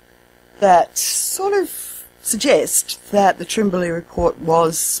that sort of suggest that the Trimbley report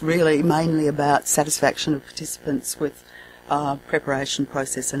was really mainly about satisfaction of participants with preparation,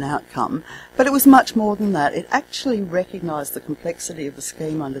 process and outcome, but it was much more than that. It actually recognised the complexity of the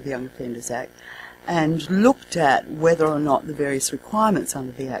scheme under the Young Offenders Act and looked at whether or not the various requirements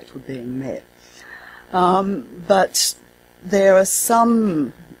under the Act were being met. But there are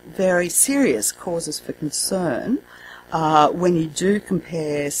some very serious causes for concern when you do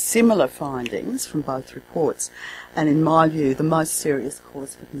compare similar findings from both reports, and in my view the most serious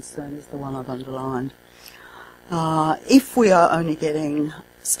cause for concern is the one I've underlined. If we are only getting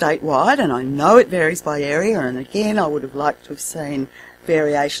statewide, and I know it varies by area, and again I would have liked to have seen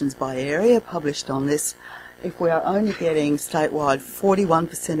variations by area published on this, if we are only getting statewide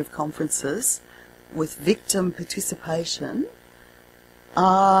 41% of conferences with victim participation,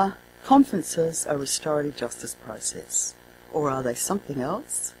 are conferences a restorative justice process, or are they something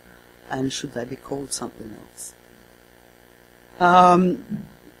else, and should they be called something else?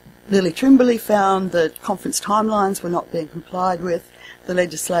 Lily Trimbley found that conference timelines were not being complied with. The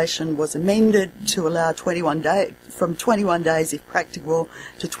legislation was amended to allow from 21 days, if practicable,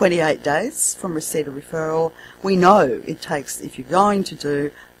 to 28 days from receipt of referral. We know it takes, if you're going to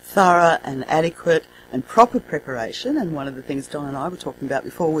do thorough and adequate and proper preparation, and one of the things Don and I were talking about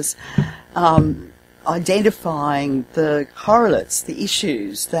before was identifying the correlates, the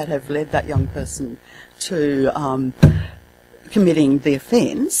issues that have led that young person to committing the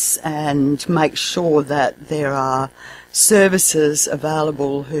offence, and make sure that there are services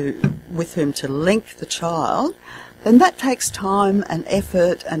available with whom to link the child then that takes time and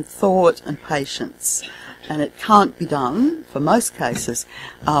effort and thought and patience. And it can't be done, for most cases,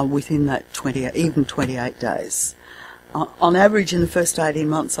 within that even 28 days. On average, in the first 18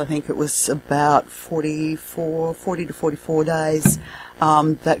 months, I think it was about 40 to 44 days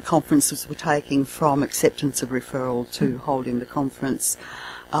that conferences were taking from acceptance of referral to holding the conference.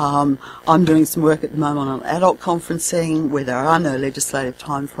 I'm doing some work at the moment on adult conferencing where there are no legislative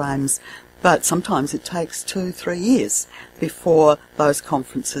timeframes, but sometimes it takes 2-3 years before those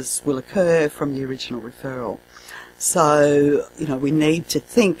conferences will occur from the original referral. So, we need to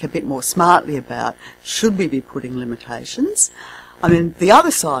think a bit more smartly about, should we be putting limitations? I mean, the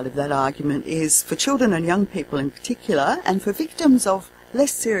other side of that argument is for children and young people in particular, and for victims of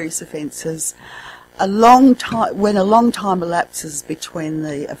less serious offences, when a long time elapses between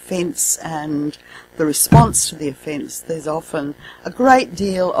the offence and the response to the offence, there's often a great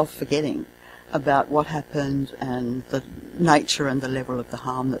deal of forgetting about what happened and the nature and the level of the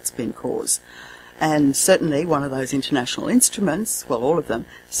harm that's been caused. And certainly one of those international instruments, well, all of them,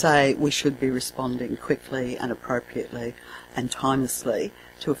 say we should be responding quickly and appropriately and timelessly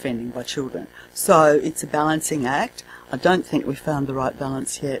to offending by children. So it's a balancing act. I don't think we've found the right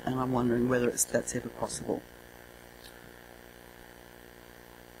balance yet, and I'm wondering whether that's ever possible.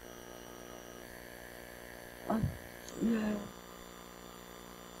 Yeah.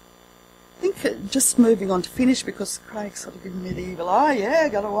 I think just moving on to finish, because Craig sort of given me the evil eye. Yeah,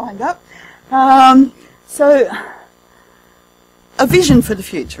 got to wind up. So, a vision for the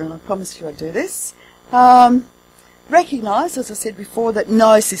future, and I promised you I'd do this. Recognise, as I said before, that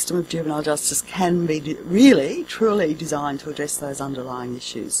no system of juvenile justice can be really, truly designed to address those underlying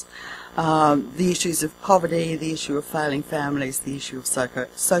issues. The issues of poverty, the issue of failing families, the issue of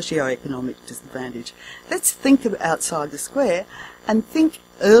socio-economic disadvantage. Let's think outside the square and think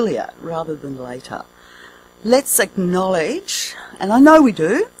earlier rather than later. Let's acknowledge, and I know we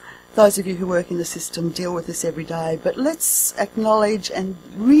do, those of you who work in the system deal with this every day, but let's acknowledge and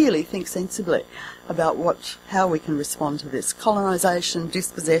really think sensibly about how we can respond to this. Colonisation,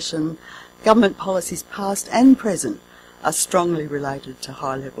 dispossession, government policies past and present are strongly related to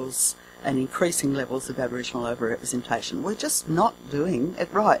high levels and increasing levels of Aboriginal overrepresentation. We're just not doing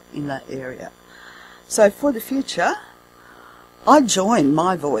it right in that area. So for the future, I join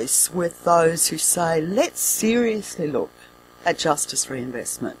my voice with those who say, let's seriously look at justice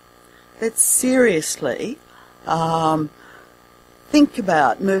reinvestment. Let's seriously think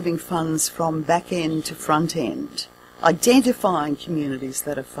about moving funds from back end to front end, identifying communities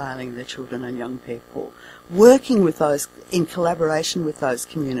that are failing their children and young people, working with those in collaboration with those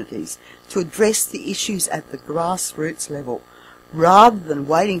communities to address the issues at the grassroots level, rather than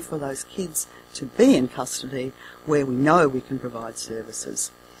waiting for those kids to be in custody where we know we can provide services.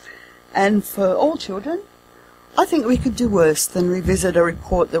 And for all children, I think we could do worse than revisit a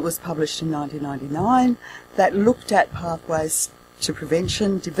report that was published in 1999 that looked at pathways to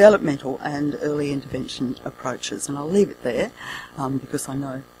prevention, developmental and early intervention approaches. And I'll leave it there because I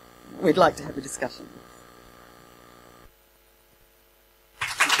know we'd like to have a discussion.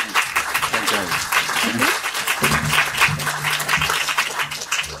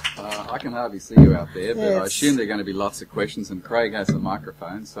 I can hardly see you out there, but Yes. I assume there are going to be lots of questions, and Craig has the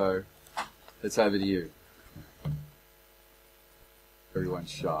microphone, so it's over to you.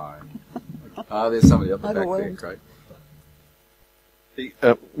 Everyone's shy. There's somebody up the back there, Overwhelmed. Craig.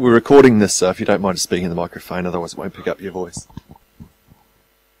 We're recording this, if you don't mind speaking in the microphone, otherwise it won't pick up your voice.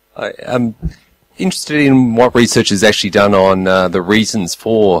 I'm interested in what research is actually done on the reasons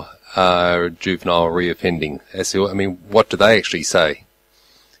for juvenile reoffending. I mean, what do they actually say?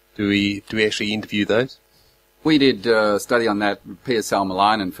 Do we actually interview those? We did a study on that. PSL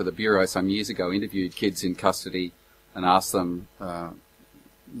Malinen for the Bureau some years ago interviewed kids in custody and asked them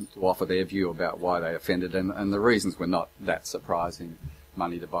to offer their view about why they offended, and the reasons were not that surprising.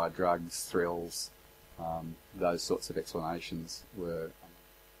 Money to buy drugs, thrills, those sorts of explanations were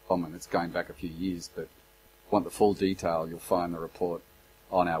common. It's going back a few years, but if you want the full detail, you'll find the report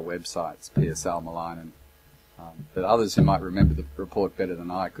on our website. It's PSL Malinen. But others who might remember the report better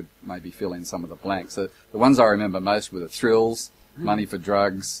than I could maybe fill in some of the blanks. So the ones I remember most were the thrills, money for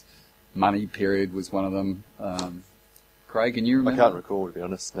drugs, money period was one of them. Craig, can you remember? I can't recall, to be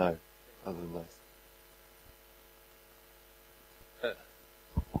honest, no, other than those.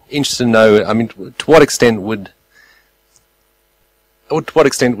 Interested to know, I mean, to what extent would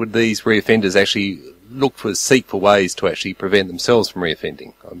these reoffenders actually seek for ways to actually prevent themselves from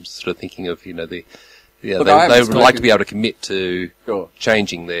reoffending? I'm sort of thinking of, they would like to be able to commit to Sure.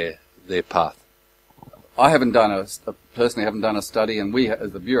 changing their path. I personally haven't done a study, and we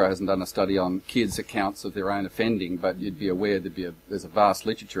as the Bureau hasn't done a study on kids' accounts of their own offending, but you'd be aware there's a vast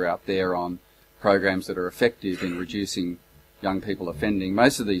literature out there on programs that are effective in reducing young people offending.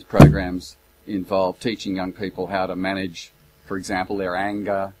 Most of these programs involve teaching young people how to manage, for example, their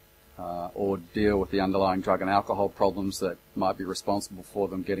anger, or deal with the underlying drug and alcohol problems that might be responsible for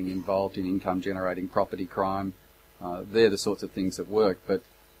them getting involved in income-generating property crime. They're the sorts of things that work, but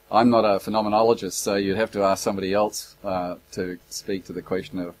I'm not a phenomenologist, so you'd have to ask somebody else to speak to the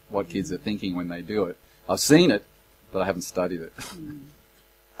question of what kids are thinking when they do it. I've seen it, but I haven't studied it.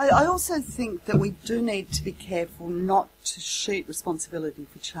 I also think that we do need to be careful not to sheet responsibility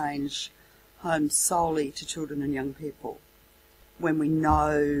for change home solely to children and young people when we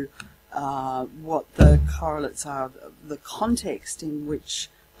know what the correlates are, the context in which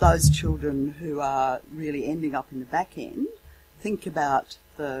those children who are really ending up in the back end think about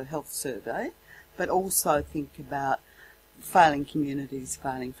the health survey, but also think about failing communities,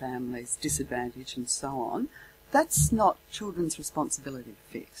 failing families, disadvantage and so on. That's not children's responsibility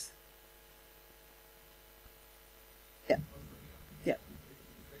to fix. Yeah. Yeah.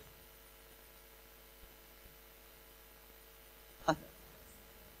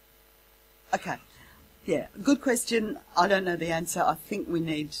 Okay. Yeah, good question. I don't know the answer. I think we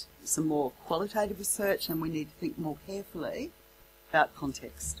need some more qualitative research and we need to think more carefully about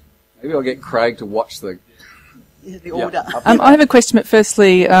context. Maybe I'll get Craig to watch the order. I have a question, but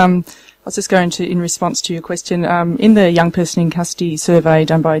firstly, I was just going to, in response to your question, in the young person in custody survey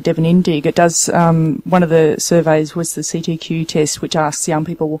done by Devon Indig, it does, one of the surveys was the CTQ test, which asks young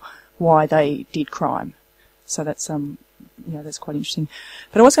people why they did crime. So that's, that's quite interesting.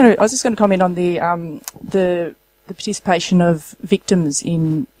 But I was just going to comment on the participation of victims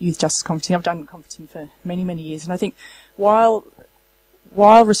in youth justice conferencing. I've done conferencing for many, many years, and I think while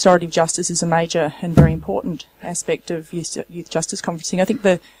restorative justice is a major and very important aspect of youth justice conferencing, I think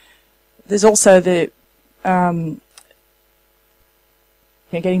there's also the getting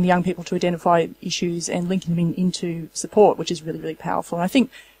the young people to identify issues and linking them into support, which is really, really powerful. And I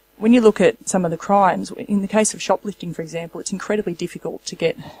think when you look at some of the crimes, in the case of shoplifting, for example, it's incredibly difficult to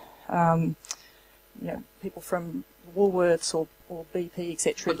get people from Woolworths or BP,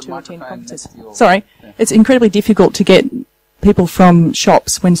 etc., to attend conferences. Sorry, it's incredibly difficult to get people from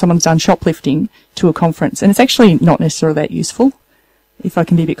shops when someone's done shoplifting to a conference, and it's actually not necessarily that useful, if I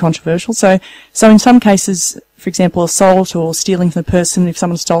can be a bit controversial. So in some cases, for example, assault or stealing from the person, if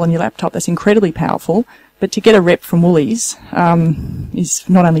someone's stolen your laptop, that's incredibly powerful. But to get a rep from Woolies is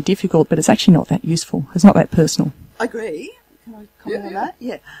not only difficult, but it's actually not that useful. It's not that personal. I agree. Can I comment on that?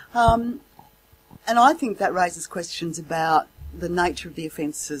 Yeah. And I think that raises questions about the nature of the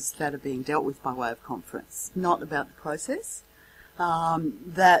offences that are being dealt with by way of conference, not about the process. In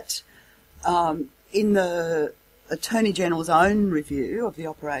the Attorney General's own review of the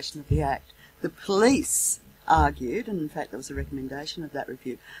operation of the Act, the police argued, and in fact there was a recommendation of that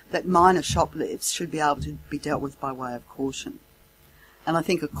review, that minor shoplifts should be able to be dealt with by way of caution. And I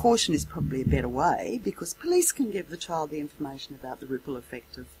think a caution is probably a better way, because police can give the child the information about the ripple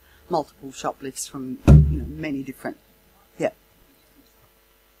effect of multiple shoplifts from many different... Yeah.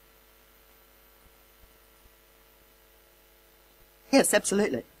 Yes,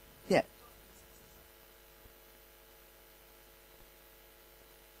 absolutely. Yeah.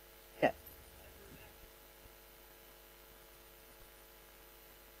 Yeah.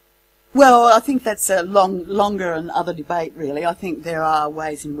 Well, I think that's a longer and other debate, really. I think there are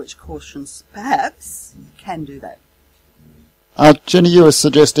ways in which cautions perhaps can do that. Jenny, you were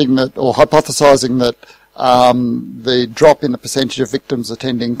suggesting that, or hypothesising that, the drop in the percentage of victims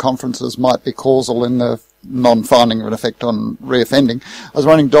attending conferences might be causal in the non-finding of an effect on reoffending. I was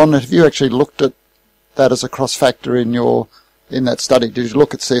wondering, Don, have you actually looked at that as a cross-factor in that study? Did you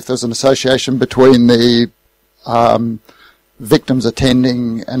see if there's an association between the victims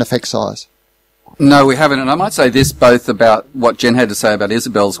attending and effect size? No, we haven't. And I might say this both about what Jen had to say about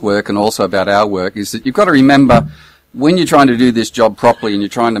Isabel's work and also about our work, is that you've got to remember, when you're trying to do this job properly and you're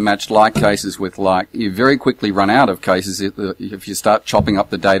trying to match like cases with like, you very quickly run out of cases if you start chopping up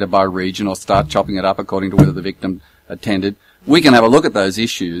the data by region or start chopping it up according to whether the victim attended. We can have a look at those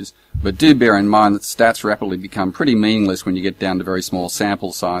issues, but do bear in mind that stats rapidly become pretty meaningless when you get down to very small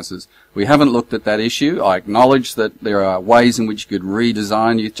sample sizes. We haven't looked at that issue. I acknowledge that there are ways in which you could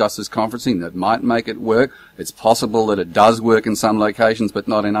redesign youth justice conferencing that might make it work. It's possible that it does work in some locations but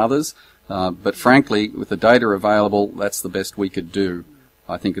not in others. But frankly, with the data available, that's the best we could do,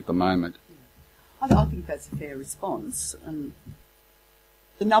 I think, at the moment. I think that's a fair response. And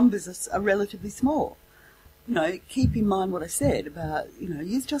the numbers are relatively small. Keep in mind what I said about,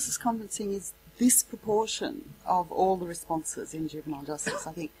 youth justice conferencing is this proportion of all the responses in juvenile justice.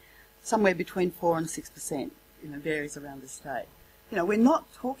 I think somewhere between 4 and 6%, varies around the state. We're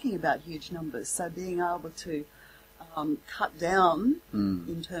not talking about huge numbers, so being able to cut down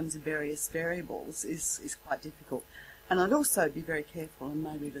in terms of various variables is quite difficult. And I'd also be very careful, and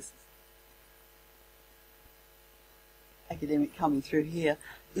maybe this is academic coming through here,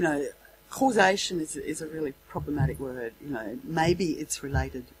 causation is a really problematic word. Maybe it's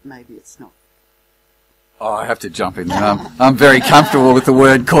related, maybe it's not. Oh, I have to jump in. I'm very comfortable with the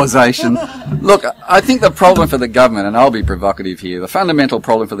word causation. Look, I think the problem for the government, and I'll be provocative here, the fundamental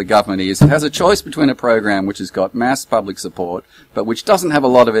problem for the government is it has a choice between a program which has got mass public support, but which doesn't have a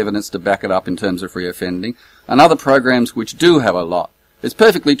lot of evidence to back it up in terms of reoffending, and other programs which do have a lot. It's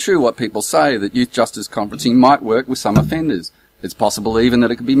perfectly true what people say, that youth justice conferencing might work with some offenders. It's possible even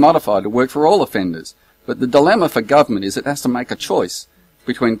that it could be modified to work for all offenders. But the dilemma for government is it has to make a choice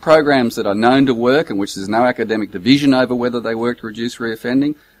between programs that are known to work and which there's no academic division over whether they work to reduce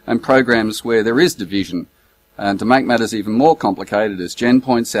reoffending, and programs where there is division. And to make matters even more complicated, as Jen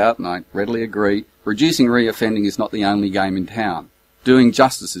points out, and I readily agree, reducing reoffending is not the only game in town. Doing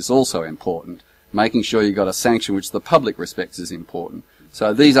justice is also important. Making sure you've got a sanction which the public respects is important.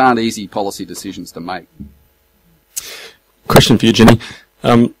 So these aren't easy policy decisions to make. Question for you, Jenny.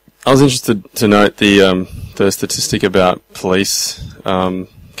 I was interested to note the statistic about police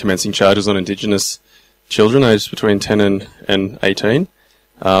commencing charges on Indigenous children aged between 10 and 18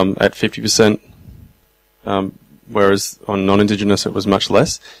 at 50%, whereas on non-Indigenous it was much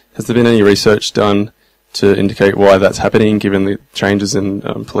less. Has there been any research done to indicate why that's happening, given the changes in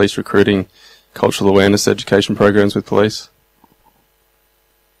police recruiting, cultural awareness education programs with police?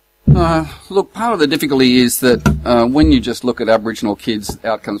 Look, part of the difficulty is that when you just look at Aboriginal kids,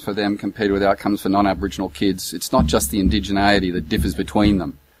 outcomes for them compared with outcomes for non-Aboriginal kids, it's not just the indigeneity that differs between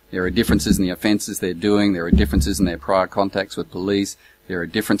them. There are differences in the offences they're doing, there are differences in their prior contacts with police, there are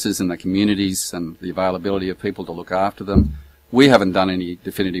differences in the communities and the availability of people to look after them. We haven't done any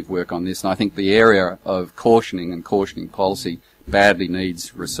definitive work on this, and I think the area of cautioning and cautioning policy badly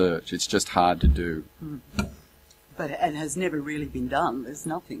needs research. It's just hard to do. But it has never really been done. There's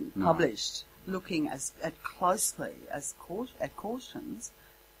nothing published looking at closely at cautions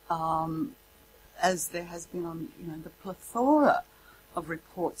as there has been on the plethora of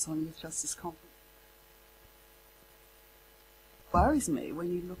reports on youth justice conference. It worries me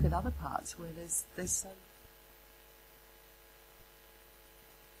when you look at other parts where there's so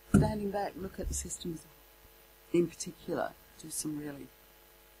standing back, look at the systems in particular, do some really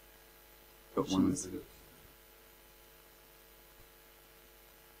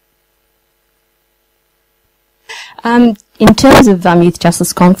in terms of youth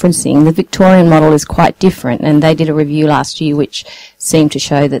justice conferencing, the Victorian model is quite different, and they did a review last year which seemed to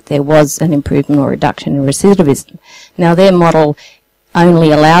show that there was an improvement or reduction in recidivism. Now, their model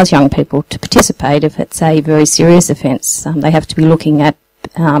only allows young people to participate if it's a very serious offence. They have to be looking at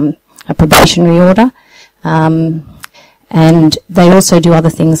a probationary order, and they also do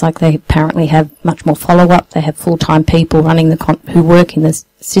other things, like they apparently have much more follow-up. They have full-time people running who work in the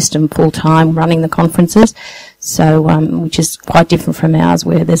system full-time running the conferences, so which is quite different from ours,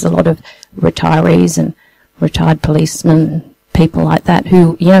 where there's a lot of retirees and retired policemen, people like that,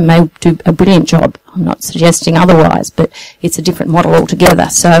 who may do a brilliant job. I'm not suggesting otherwise, but it's a different model altogether.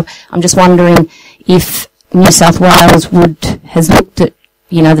 So I'm just wondering if New South Wales has looked at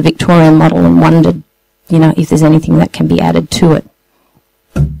the Victorian model and wondered if there's anything that can be added to it.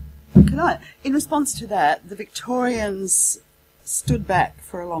 In response to that, the Victorians stood back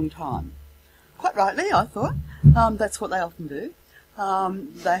for a long time. Quite rightly, I thought. That's what they often do.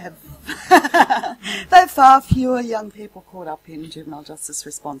 They have far fewer young people caught up in juvenile justice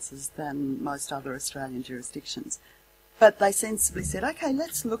responses than most other Australian jurisdictions. But they sensibly said, okay,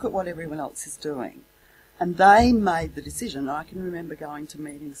 let's look at what everyone else is doing. And they made the decision. I can remember going to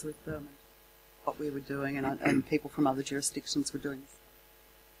meetings with them, what we were doing, and people from other jurisdictions were doing.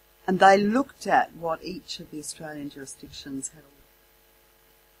 And they looked at what each of the Australian jurisdictions had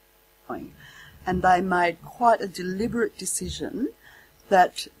doing, and they made quite a deliberate decision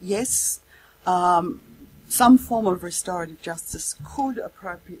that, yes, some form of restorative justice could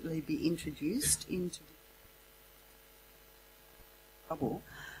appropriately be introduced into trouble,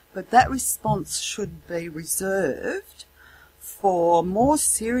 but that response should be reserved for more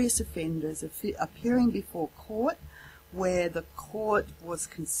serious offenders appearing before court, where the court was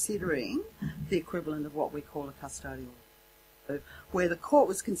considering the equivalent of what we call a custodial order, where the court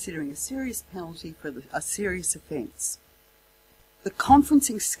was considering a serious penalty for a serious offence. The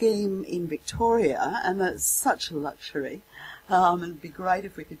conferencing scheme in Victoria, and that's such a luxury, and it'd be great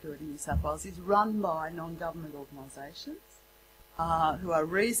if we could do it in New South Wales, is run by non-government organisations who are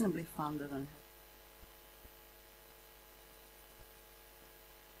reasonably funded and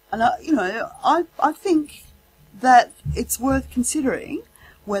I think that it's worth considering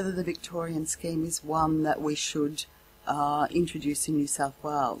whether the Victorian scheme is one that we should introduce in New South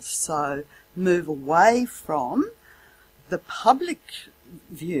Wales. So move away from the public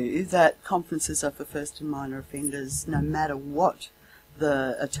view that conferences are for first and minor offenders, no matter what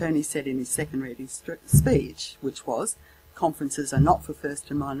the attorney said in his second reading speech, which was conferences are not for first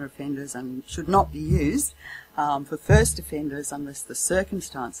and minor offenders and should not be used for first offenders unless the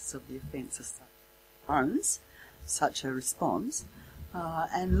circumstances of the offence warrants such a response,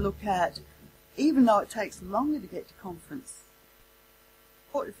 and look at, even though it takes longer to get to conference,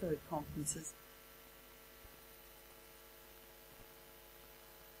 court-referred conferences,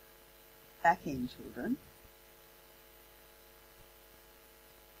 back-end children.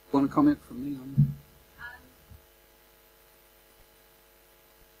 Want a comment from me on?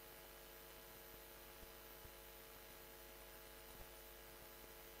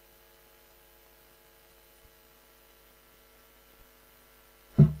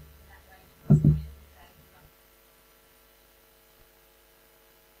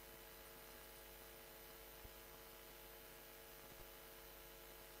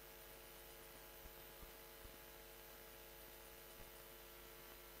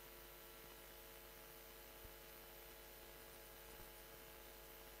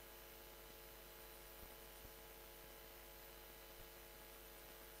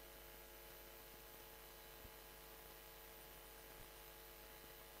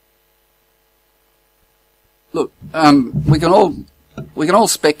 Look, we can all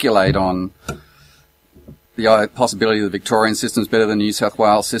speculate on the possibility the Victorian system is better than the New South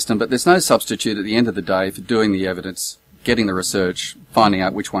Wales system, but there's no substitute at the end of the day for doing the evidence, getting the research, finding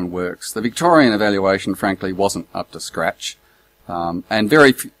out which one works. The Victorian evaluation, frankly, wasn't up to scratch, and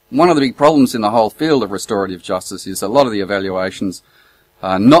one of the big problems in the whole field of restorative justice is a lot of the evaluations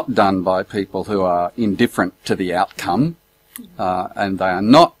are not done by people who are indifferent to the outcome, and they are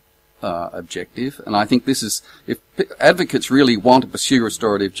not objective. And I think this is, if advocates really want to pursue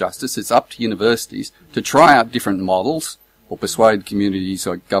restorative justice, it's up to universities to try out different models or persuade communities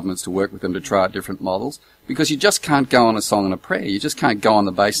or governments to work with them to try out different models, because you just can't go on a song and a prayer. You just can't go on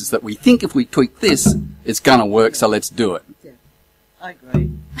the basis that we think if we tweak this, it's going to work, so let's do it. Yeah, I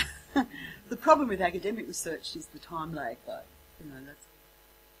agree. The problem with academic research is the time lag, though.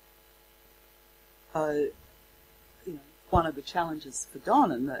 That's one of the challenges for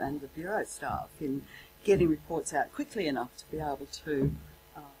Don and the Bureau staff in getting reports out quickly enough to be able to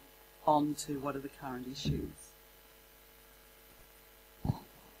on to what are the current issues.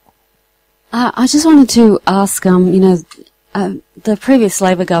 I just wanted to ask, the previous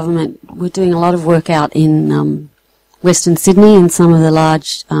Labor government were doing a lot of work out in Western Sydney and some of the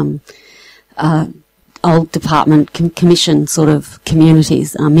large old department commission sort of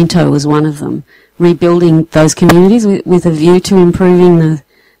communities. Minto was one of them, rebuilding those communities with a view to improving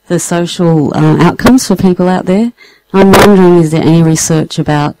the social outcomes for people out there. I'm wondering, is there any research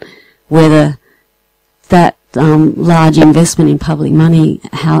about whether that large investment in public money,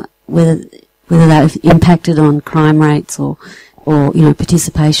 whether that impacted on crime rates or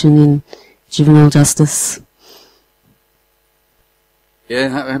participation in juvenile justice?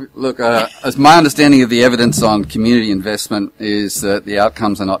 Yeah, look, as my understanding of the evidence on community investment is that the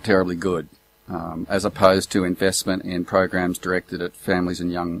outcomes are not terribly good, as opposed to investment in programs directed at families and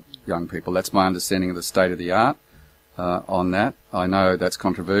young people. That's my understanding of the state of the art on that. I know that's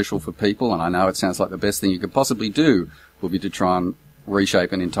controversial for people, and I know it sounds like the best thing you could possibly do will be to try and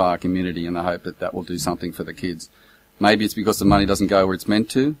reshape an entire community in the hope that that will do something for the kids. Maybe it's because the money doesn't go where it's meant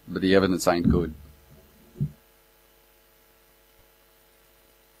to, but the evidence ain't good.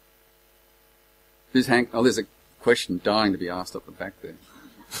 Who's Hank? Oh, there's a question dying to be asked up the back there.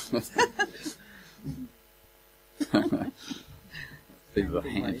 See the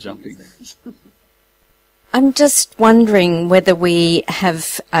hand jumping. I'm just wondering whether we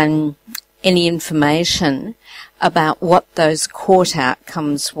have any information about what those court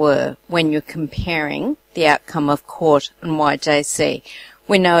outcomes were when you're comparing the outcome of court and YJC.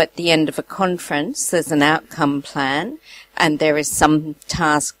 We know at the end of a conference there's an outcome plan and there is some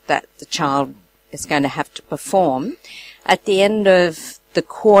task that the child is going to have to perform. At the end of the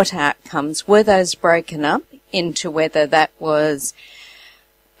court outcomes, were those broken up into whether that was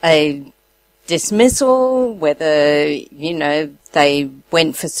a dismissal, whether, they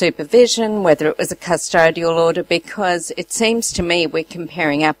went for supervision, whether it was a custodial order? Because it seems to me we're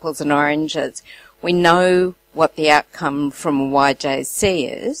comparing apples and oranges. We know what the outcome from a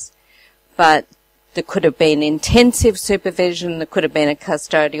YJC is, but there could have been intensive supervision, there could have been a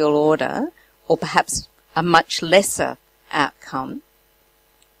custodial order, or perhaps a much lesser outcome.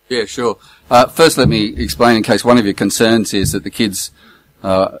 Yeah, sure. First, let me explain, in case one of your concerns is that the kids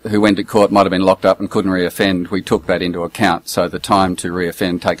who went to court might have been locked up and couldn't reoffend. We took that into account, so the time to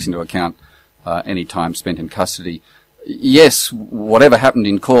reoffend takes into account any time spent in custody. Yes, whatever happened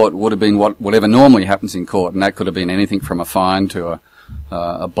in court would have been whatever normally happens in court, and that could have been anything from a fine to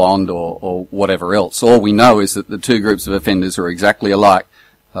a bond or whatever else. All we know is that the two groups of offenders are exactly alike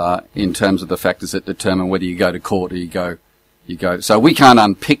in terms of the factors that determine whether you go to court or you go. So we can't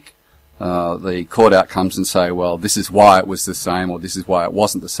unpick the court outcomes and say, well, this is why it was the same or this is why it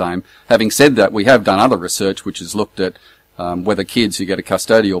wasn't the same. Having said that, we have done other research which has looked at whether kids who get a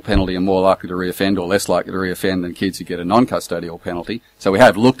custodial penalty are more likely to reoffend or less likely to reoffend than kids who get a non-custodial penalty. So we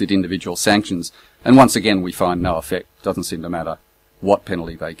have looked at individual sanctions, and once again we find no effect. It doesn't seem to matter what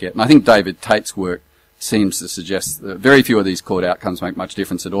penalty they get. And I think David Tate's work seems to suggest that very few of these court outcomes make much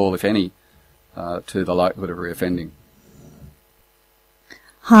difference at all, if any, to the likelihood of reoffending.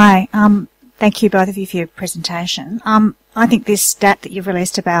 Hi, thank you both of you for your presentation. I think this stat that you've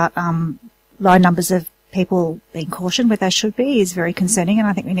released about low numbers of people being cautioned where they should be is very concerning, and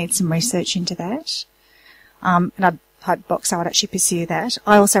I think we need some research into that. And I'd hope Boxer would actually pursue that.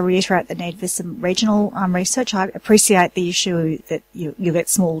 I also reiterate the need for some regional research. I appreciate the issue that you get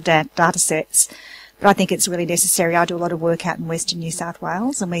small data sets, but I think it's really necessary. I do a lot of work out in Western New South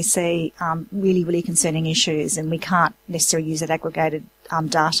Wales, and we see really, really concerning issues, and we can't necessarily use that aggregated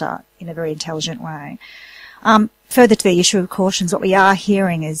data in a very intelligent way. Further to the issue of cautions, what we are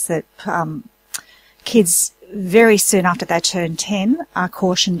hearing is that kids very soon after they turn 10 are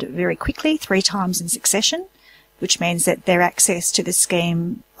cautioned very quickly, 3 times in succession, which means that their access to the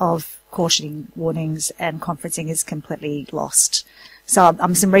scheme of cautioning, warnings and conferencing is completely lost. So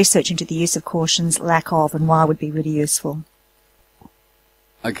some research into the use of cautions, lack of, and why would be really useful.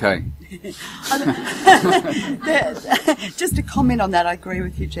 Okay. Just to comment on that, I agree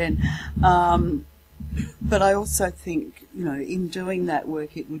with you, Jen. But I also think, in doing that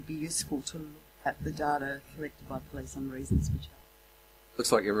work, it would be useful to look at the data collected by police on reasons which are...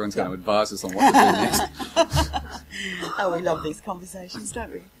 Looks like everyone's going to advise us on what to do next. Oh, we love these conversations,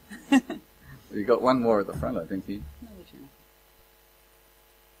 don't we? You've got one more at the front, I think, here.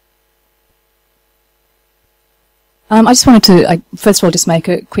 I just wanted to, first of all, just make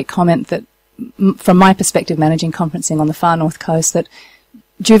a quick comment that, from my perspective, managing conferencing on the far north coast, that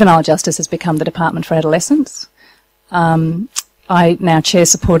juvenile justice has become the Department for Adolescents. I now chair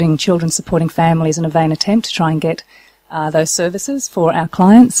Supporting Children, Supporting Families in a vain attempt to try and get those services for our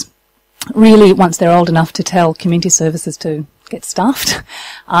clients. Really, once they're old enough to tell community services to get stuffed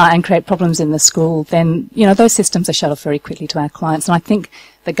and create problems in the school, then, those systems are shut off very quickly to our clients. And I think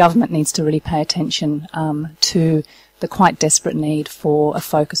the government needs to really pay attention to the quite desperate need for a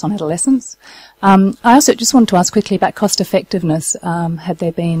focus on adolescents. I also just wanted to ask quickly about cost effectiveness. Had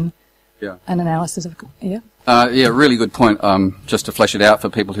there been an analysis of... Really good point. Just to flesh it out for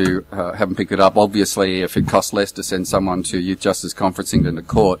people who haven't picked it up, obviously if it costs less to send someone to youth justice conferencing than to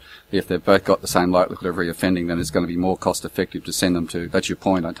court, if they've both got the same likelihood of reoffending, then it's going to be more cost effective to send them to, that's your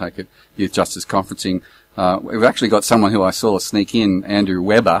point, I take it, youth justice conferencing. We've actually got someone who I saw sneak in, Andrew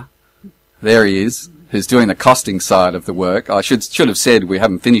Webber. There he is, who's doing the costing side of the work. I should have said we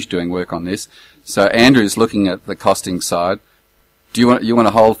haven't finished doing work on this. So Andrew's looking at the costing side. Do you want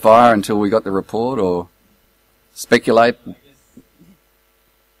to hold fire until we got the report, or speculate?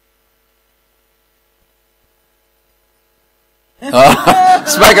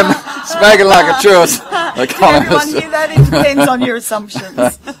 Smoking like a truth. Everyone hear that? It depends on your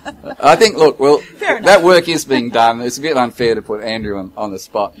assumptions. I think, look, that work is being done. It's a bit unfair to put Andrew on the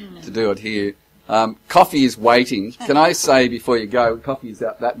spot to do it here. Coffee is waiting. Can I say before you go, coffee is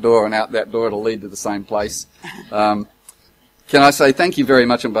out that door and out that door. It'll lead to the same place. Can I say thank you very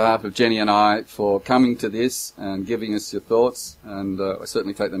much on behalf of Jenny and I for coming to this and giving us your thoughts, and I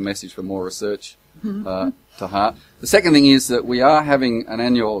certainly take the message for more research to heart. The second thing is that we are having a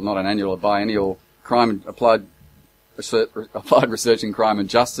biennial applied research in crime and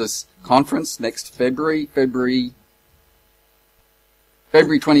justice conference next February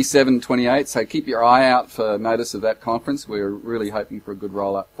 27, 28, so keep your eye out for notice of that conference. We're really hoping for a good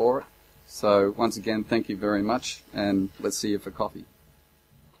roll-up for it. So once again, thank you very much, and let's see you for coffee.